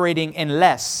operating in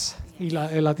less. Y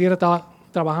la tierra estaba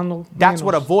trabajando That's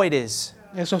what a menos. void is.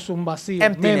 Eso es un vacío.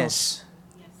 Menos. Emptiness.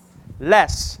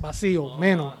 Less. Vacío.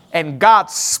 Menos. And God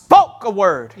spoke a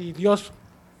word. Y Dios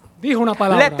dijo una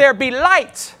palabra. Let there be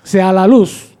light. Sea la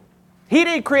luz. He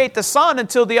didn't create the sun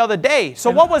until the other day.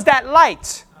 So what was that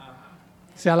light?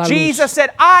 Sea la Jesus luz. said,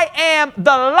 I am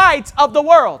the light of the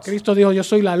world. Cristo dijo, yo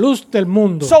soy la luz del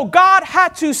mundo. So God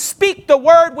had to speak the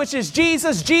word, which is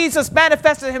Jesus. Jesus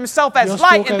manifested himself as Dios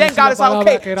light. tuvo que And then decir God la is like, palabra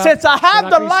okay, que era- since I have era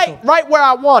the Cristo. light right where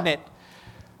I want it,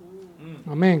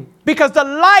 Amén. because the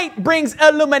light brings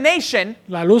illumination.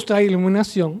 La luz trae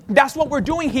iluminación. That's what we're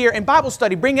doing here in Bible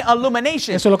study, bringing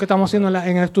illumination. Eso es lo que estamos haciendo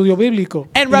en el estudio bíblico.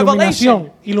 And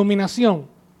Iluminación. Iluminación.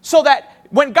 So that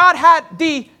when God had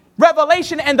the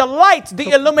revelation and the light,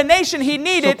 the illumination he So,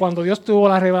 needed, cuando Dios tuvo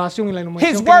la revelación y la his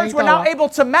iluminación que words were now necesitaba, able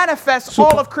to manifest su,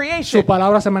 all of su creation.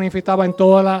 palabra se manifestaba en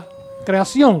toda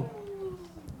creación.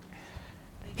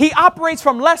 He operates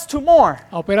from less to more.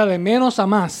 Opera de menos a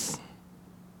más.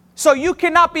 So you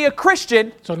cannot be a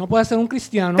Christian So, no puede ser un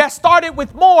cristiano that started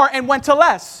with more and went to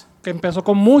less. que empezó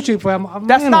con mucho y fue a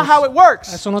That's menos. not how it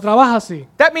works. Eso no trabaja así.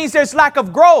 That means there's lack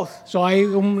of growth. So, hay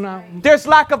There's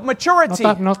lack of no maturity.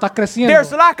 estás creciendo.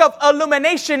 There's lack of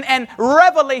illumination and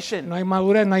revelation. No hay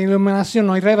madurez, no hay iluminación,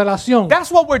 no hay revelación.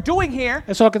 That's what we're doing here.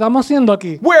 Eso es lo que estamos haciendo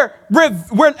aquí. We're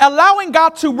allowing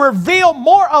God to reveal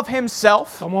more of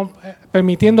himself Estamos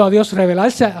permitiendo a Dios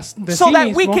revelarse de so sí that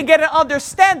we mismo can get an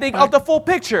understanding of the full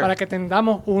picture. para que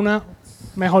tengamos una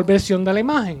mejor versión de la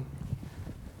imagen.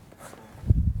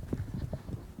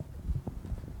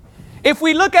 If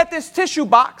we look at this tissue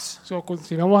box So,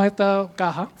 si vemos esta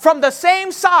caja from the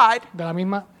same side de la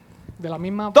misma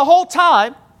the whole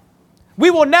time,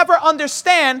 we will never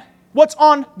understand what's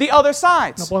on the other no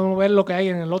sides. podemos ver lo que hay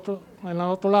en el otro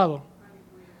lado.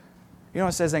 You know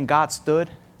what it says, and God stood?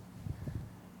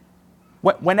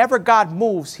 Whenever God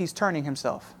moves, he's turning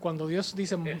himself. Cuando Dios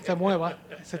dice se mueva,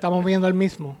 se está moviendo él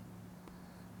mismo.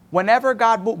 Whenever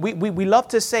God moves, we love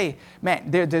to say, man,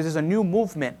 there's a new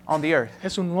movement on the earth.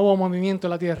 Es un nuevo movimiento en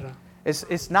la tierra.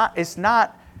 It's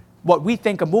not what we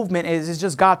think a movement is. It's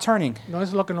just God turning. No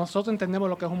es lo que nosotros entendemos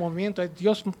lo que es un movimiento, es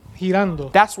Dios girando.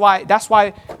 That's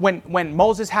why when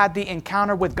Moses had the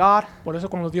encounter with God, Por eso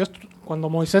cuando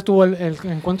Moisés tuvo el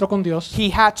encuentro con Dios, he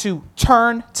had to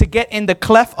turn to get in the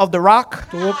cleft of the rock.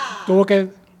 tuvo que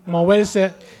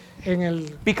moverse en el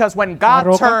Because when La God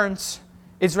roca. turns,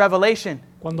 it's revelation.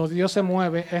 cuando Dios se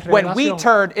mueve es When we revelación.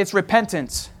 turn, it's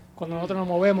repentance. Cuando nosotros nos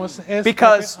movemos es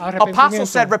Because Apostle arrepentimiento.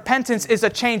 said repentance is a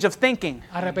change of thinking.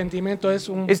 Arrepentimiento es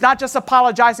un It's not just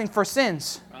apologizing for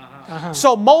sins. ajá.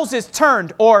 So Moses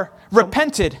turned or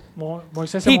repented.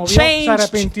 Moisés se He movió, se changed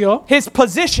arrepintió his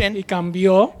position. y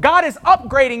cambió. God is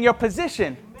upgrading your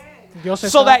position Dios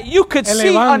so está that you could see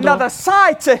elevando. another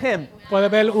side to him. Puede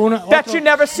ver that otro you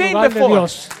never seen lugar de before.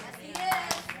 Dios.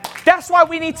 That's why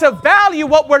we need to value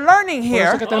what we're learning Por eso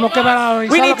here. que tenemos que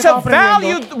valorizar We lo need que to estamos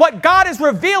aprendiendo. value what God is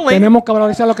revealing Tenemos que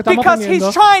valorizar lo que estamos because aprendiendo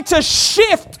he's trying to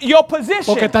shift your porque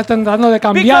position. está tratando de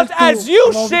cambiar Because as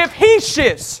you tu shift, he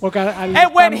shifts. porque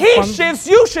And when he shifts,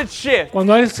 you should shift.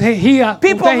 cuando él se gira,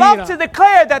 People usted love to gira.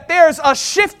 declare that there's a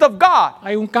shift of God.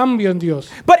 Hay un cambio en Dios.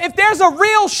 But if there's a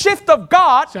real shift of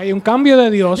God, Si hay un cambio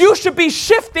de Dios, you should be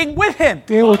shifting with him.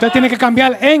 usted tiene que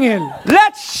cambiar en él.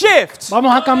 Let's shift.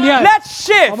 Vamos a cambiar. Let's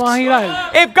shift. Vamos a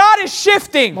girar. If God is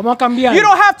shifting, Vamos a cambiar. you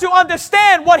don't have to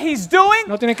understand what he's doing.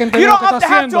 No tiene que entender You lo don't que have está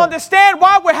to haciendo. understand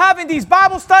why we're having these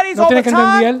Bible studies No all tiene the que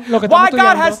time. entender lo que Why estamos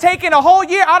God estudiando. has taken a whole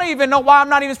year. I don't even know why I'm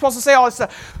not even supposed to say all this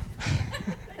stuff.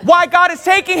 Why God is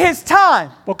taking his time,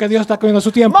 Porque Dios está cogiendo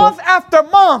su tiempo. month after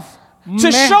month, to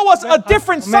Mes show us a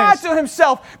different mes. side to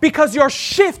himself because your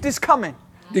shift is coming.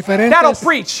 That'll Diferentes.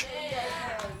 preach.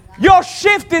 Your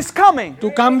shift is coming.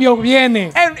 Tu cambio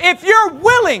viene And if you're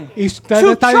willing Y usted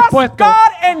to está trust dispuesto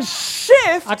God and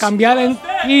shift, a cambiar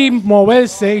y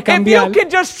moverse y if cambiar. you can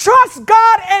just trust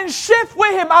God and shift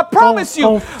with Him, I promise you,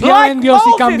 confiar like en Dios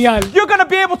y Moses, cambiar. you're going to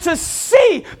be able to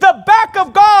see the back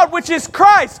of God, which is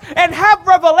Christ, and have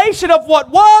revelation of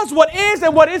what was, what is,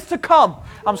 and what is to come.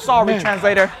 I'm sorry, Amen.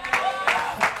 translator.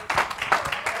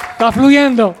 Está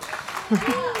fluyendo.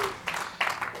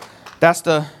 That's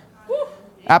the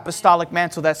apostolic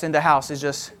mantle that's in the house. It's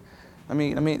just, let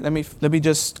me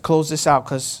just close this out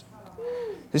because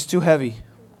it's too heavy.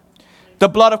 The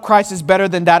blood of Christ is better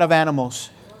than that of animals.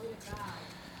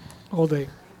 All day.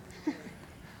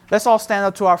 Let's all stand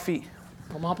up to our feet.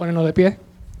 Vamos a ponernos de pie.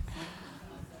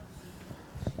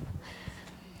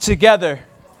 Together.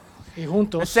 Y The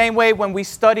juntos. same way when we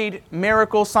studied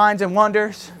miracles, signs, and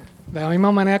wonders, De la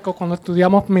misma manera que cuando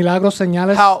estudiamos milagros,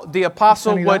 señales, how the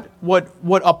apostle Sanidad.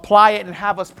 would apply it and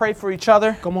have us pray for each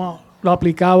other. cómo lo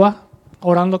aplicaba,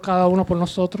 orando cada uno por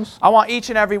nosotros. I want each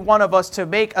and every one of us to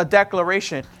make a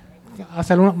declaration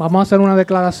Vamos a hacer una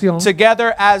declaración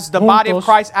together as the body of Juntos.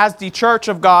 Christ, as the church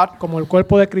of God, como el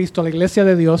cuerpo de Cristo, la iglesia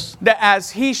de Dios. that as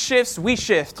He shifts, we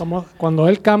shift. Como cuando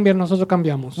Él cambia, nosotros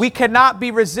cambiamos. We cannot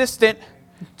be resistant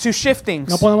to shiftings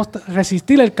No podemos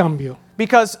resistir el cambio.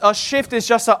 because a shift is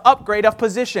just an upgrade of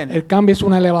position. El cambio es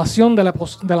una elevación de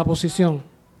la posición.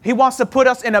 He wants to put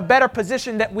us in a better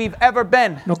position that we've ever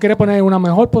been, No quiere poner en una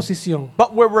mejor posición,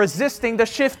 but we're resisting the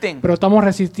shifting. pero estamos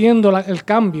resistiendo el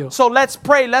cambio. So let's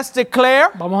pray, let's declare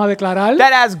Vamos a declarar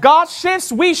that as God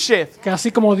shifts, we shift. que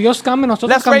así como Dios cambia, nosotros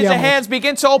Let's raise the cambiamos. hands,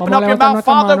 begin to open Vamos a up your levantar mouth. nuestras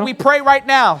Father, manos. we pray right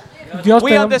now Dios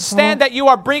We te understand that you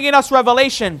are bringing us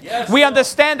revelation. We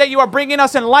understand that you are bringing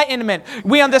us enlightenment.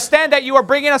 We understand that you are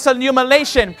bringing us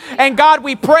illumination. And God,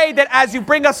 we pray that as you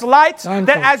bring us light, Santo.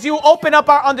 that as you open up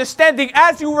our understanding,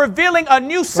 as you revealing a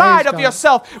new side of God.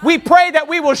 yourself, we pray that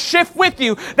we will shift with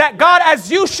you. That God, as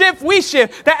you shift, we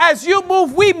shift. That as you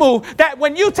move, we move. That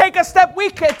when you take a step, we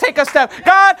can take a step.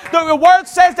 God, the word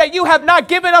says that you have not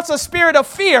given us a spirit of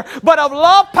fear, but of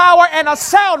love, power, and a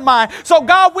sound mind. So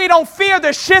God, we don't fear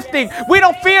the shifting. We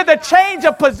don't fear the change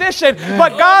of position.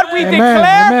 But God, we Amen.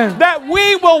 declare Amen. that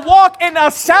we will walk in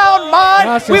a sound mind.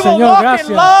 Gracias, we will Señor. walk Gracias.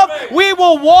 in love. We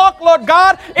will walk, Lord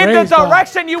God, in Praise the God.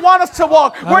 direction you want us to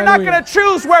walk. We're not Hallelujah. going to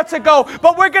choose where to go,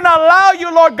 but we're going to allow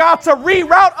you, Lord God, to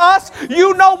reroute us.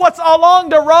 You know what's along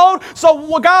the road.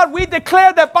 So God, we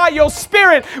declare that by your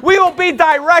spirit, we will be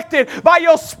directed. By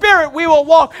your spirit, we will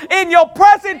walk. In your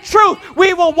present truth,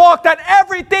 we will walk. That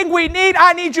everything we need,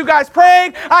 I need you guys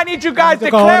praying. I need you guys Necesito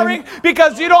que declaring,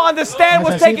 because you don't understand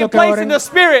what's Necesito taking que place oren. in the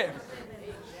spirit.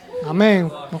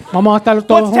 Amén. Vamos a estar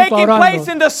todos What's juntos taking place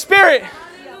orando. in the spirit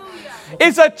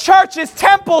is a church's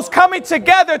temples coming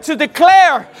together to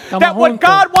declare that what juntos,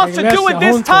 God wants to la do in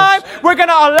iglesia, this time, we're going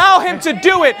to allow Him to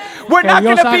do it. We're Que not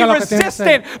going Dios to be haga lo que tiene que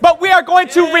resistant, hacer. but we are going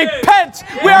to repent.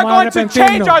 We are Vamos a going to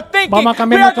change arrepentirnos. our thinking. Vamos a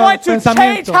cambiar We are nuestro going to change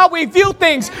pensamiento. how we view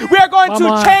things. We are going to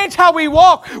Vamos a- change how we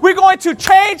walk. We're going to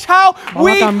change how Vamos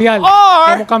we a cambiar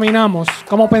are, cómo caminamos,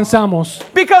 cómo pensamos.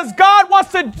 because God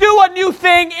wants to do a new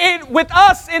thing with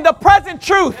us in the present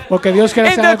truth. Porque Dios quiere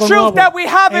In hacer the algo truth nuevo. that we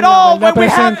have it En la all when verdad we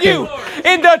have presente. you.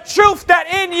 In the truth that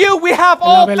in you we have En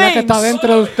la all verdad que things. está dentro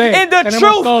de usted. In the Tenemos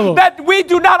truth todo. that we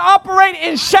do not operate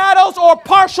in shadows or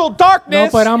partial No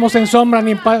darkness, operamos en sombra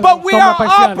ni but we are sombra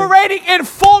parciales. operating in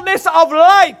fullness of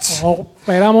light.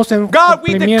 Operamos en God,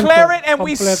 we cumplimiento declare it and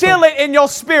we completo. seal it in your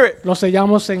spirit. Lo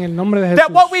sellamos en el nombre de Jesús.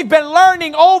 That what we've been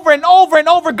learning over and over and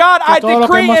over, God, I todo lo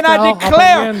que decree hemos and I estado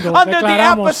declare aprendiendo, under the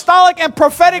declaramos apostolic and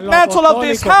prophetic en lo mantle of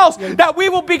this apostólico house, y el that we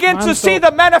will begin to manto see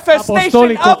the manifestation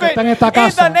apostólico of que it está en esta in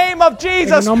casa. the name of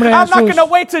Jesus. nombre de I'm not Jesús. going to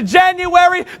wait to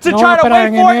January to No try to voy a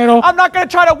esperar wait en for enero. it. I'm not going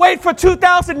to try to wait for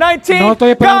 2019. No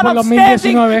estoy esperando God, por I'm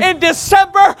standing 2019. in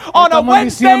December on a Estamos en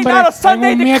Wednesday, diciembre, not a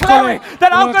Sunday, en un declaring miércoles,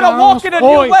 that I'm lo going to walk in a new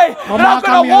hoy. way, Vamos that I'm a going to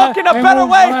caminar walk in a en better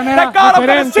una way, manera that God, I'm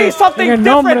going to see diferente. something En el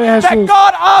nombre de different, that Jesús.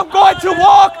 God, I'm going to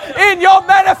walk in your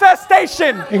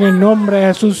manifestation. En el nombre de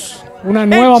Jesús. Una In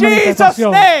nueva Jesus'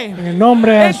 manifestación. name. En el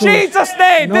nombre de In Jesús. Jesus'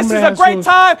 name. En This nombre is de a great Jesús.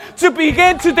 time to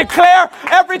begin to declare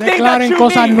everything that Declaren you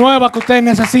cosas need. nuevas que ustedes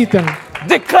necesitan.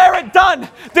 Declare it done.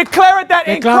 Declare it that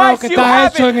in Declara lo Christ que you está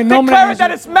have hecho it. en el nombre Declare de it that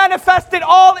Jesús. it's manifested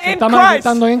all in Está Christ.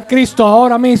 manifestando en Cristo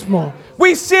ahora mismo.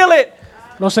 We seal it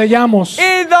Lo sellamos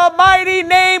in the mighty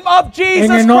name of Jesus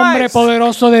en el nombre Christ.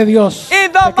 poderoso de Dios.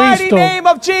 In the De mighty Cristo. name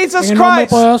of Jesus En el nombre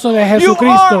Christ. poderoso de You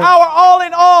Jesucristo. are our all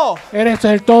in all. Eres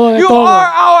el todo de You todo. are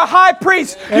our high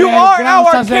priest. You Eres el are gran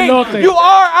our sacerdote. king. You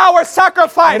are our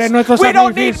sacrifice. Eres nuestro We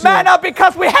don't need sacrificio. manna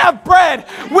because we have bread.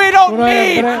 We don't Tú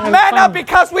eres need el manna pan.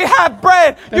 because we have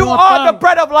bread. You Tenemos are pan. the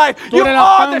bread of life. Tú You eres el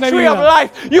are pan the de tree vida. of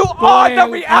life. You are eres the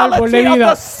el árbol reality de of vida.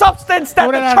 the substance that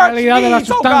Tú the eres la church realidad de la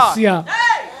needs, oh God. sustancia.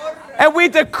 And we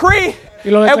decree Y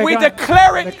lo and we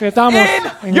declare it decretamos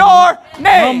in en your el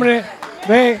name. nombre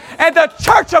de And the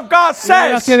church of God la says,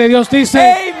 gracia de Dios dice,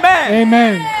 Amen.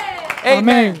 Amén. Amen.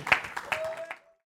 Amén.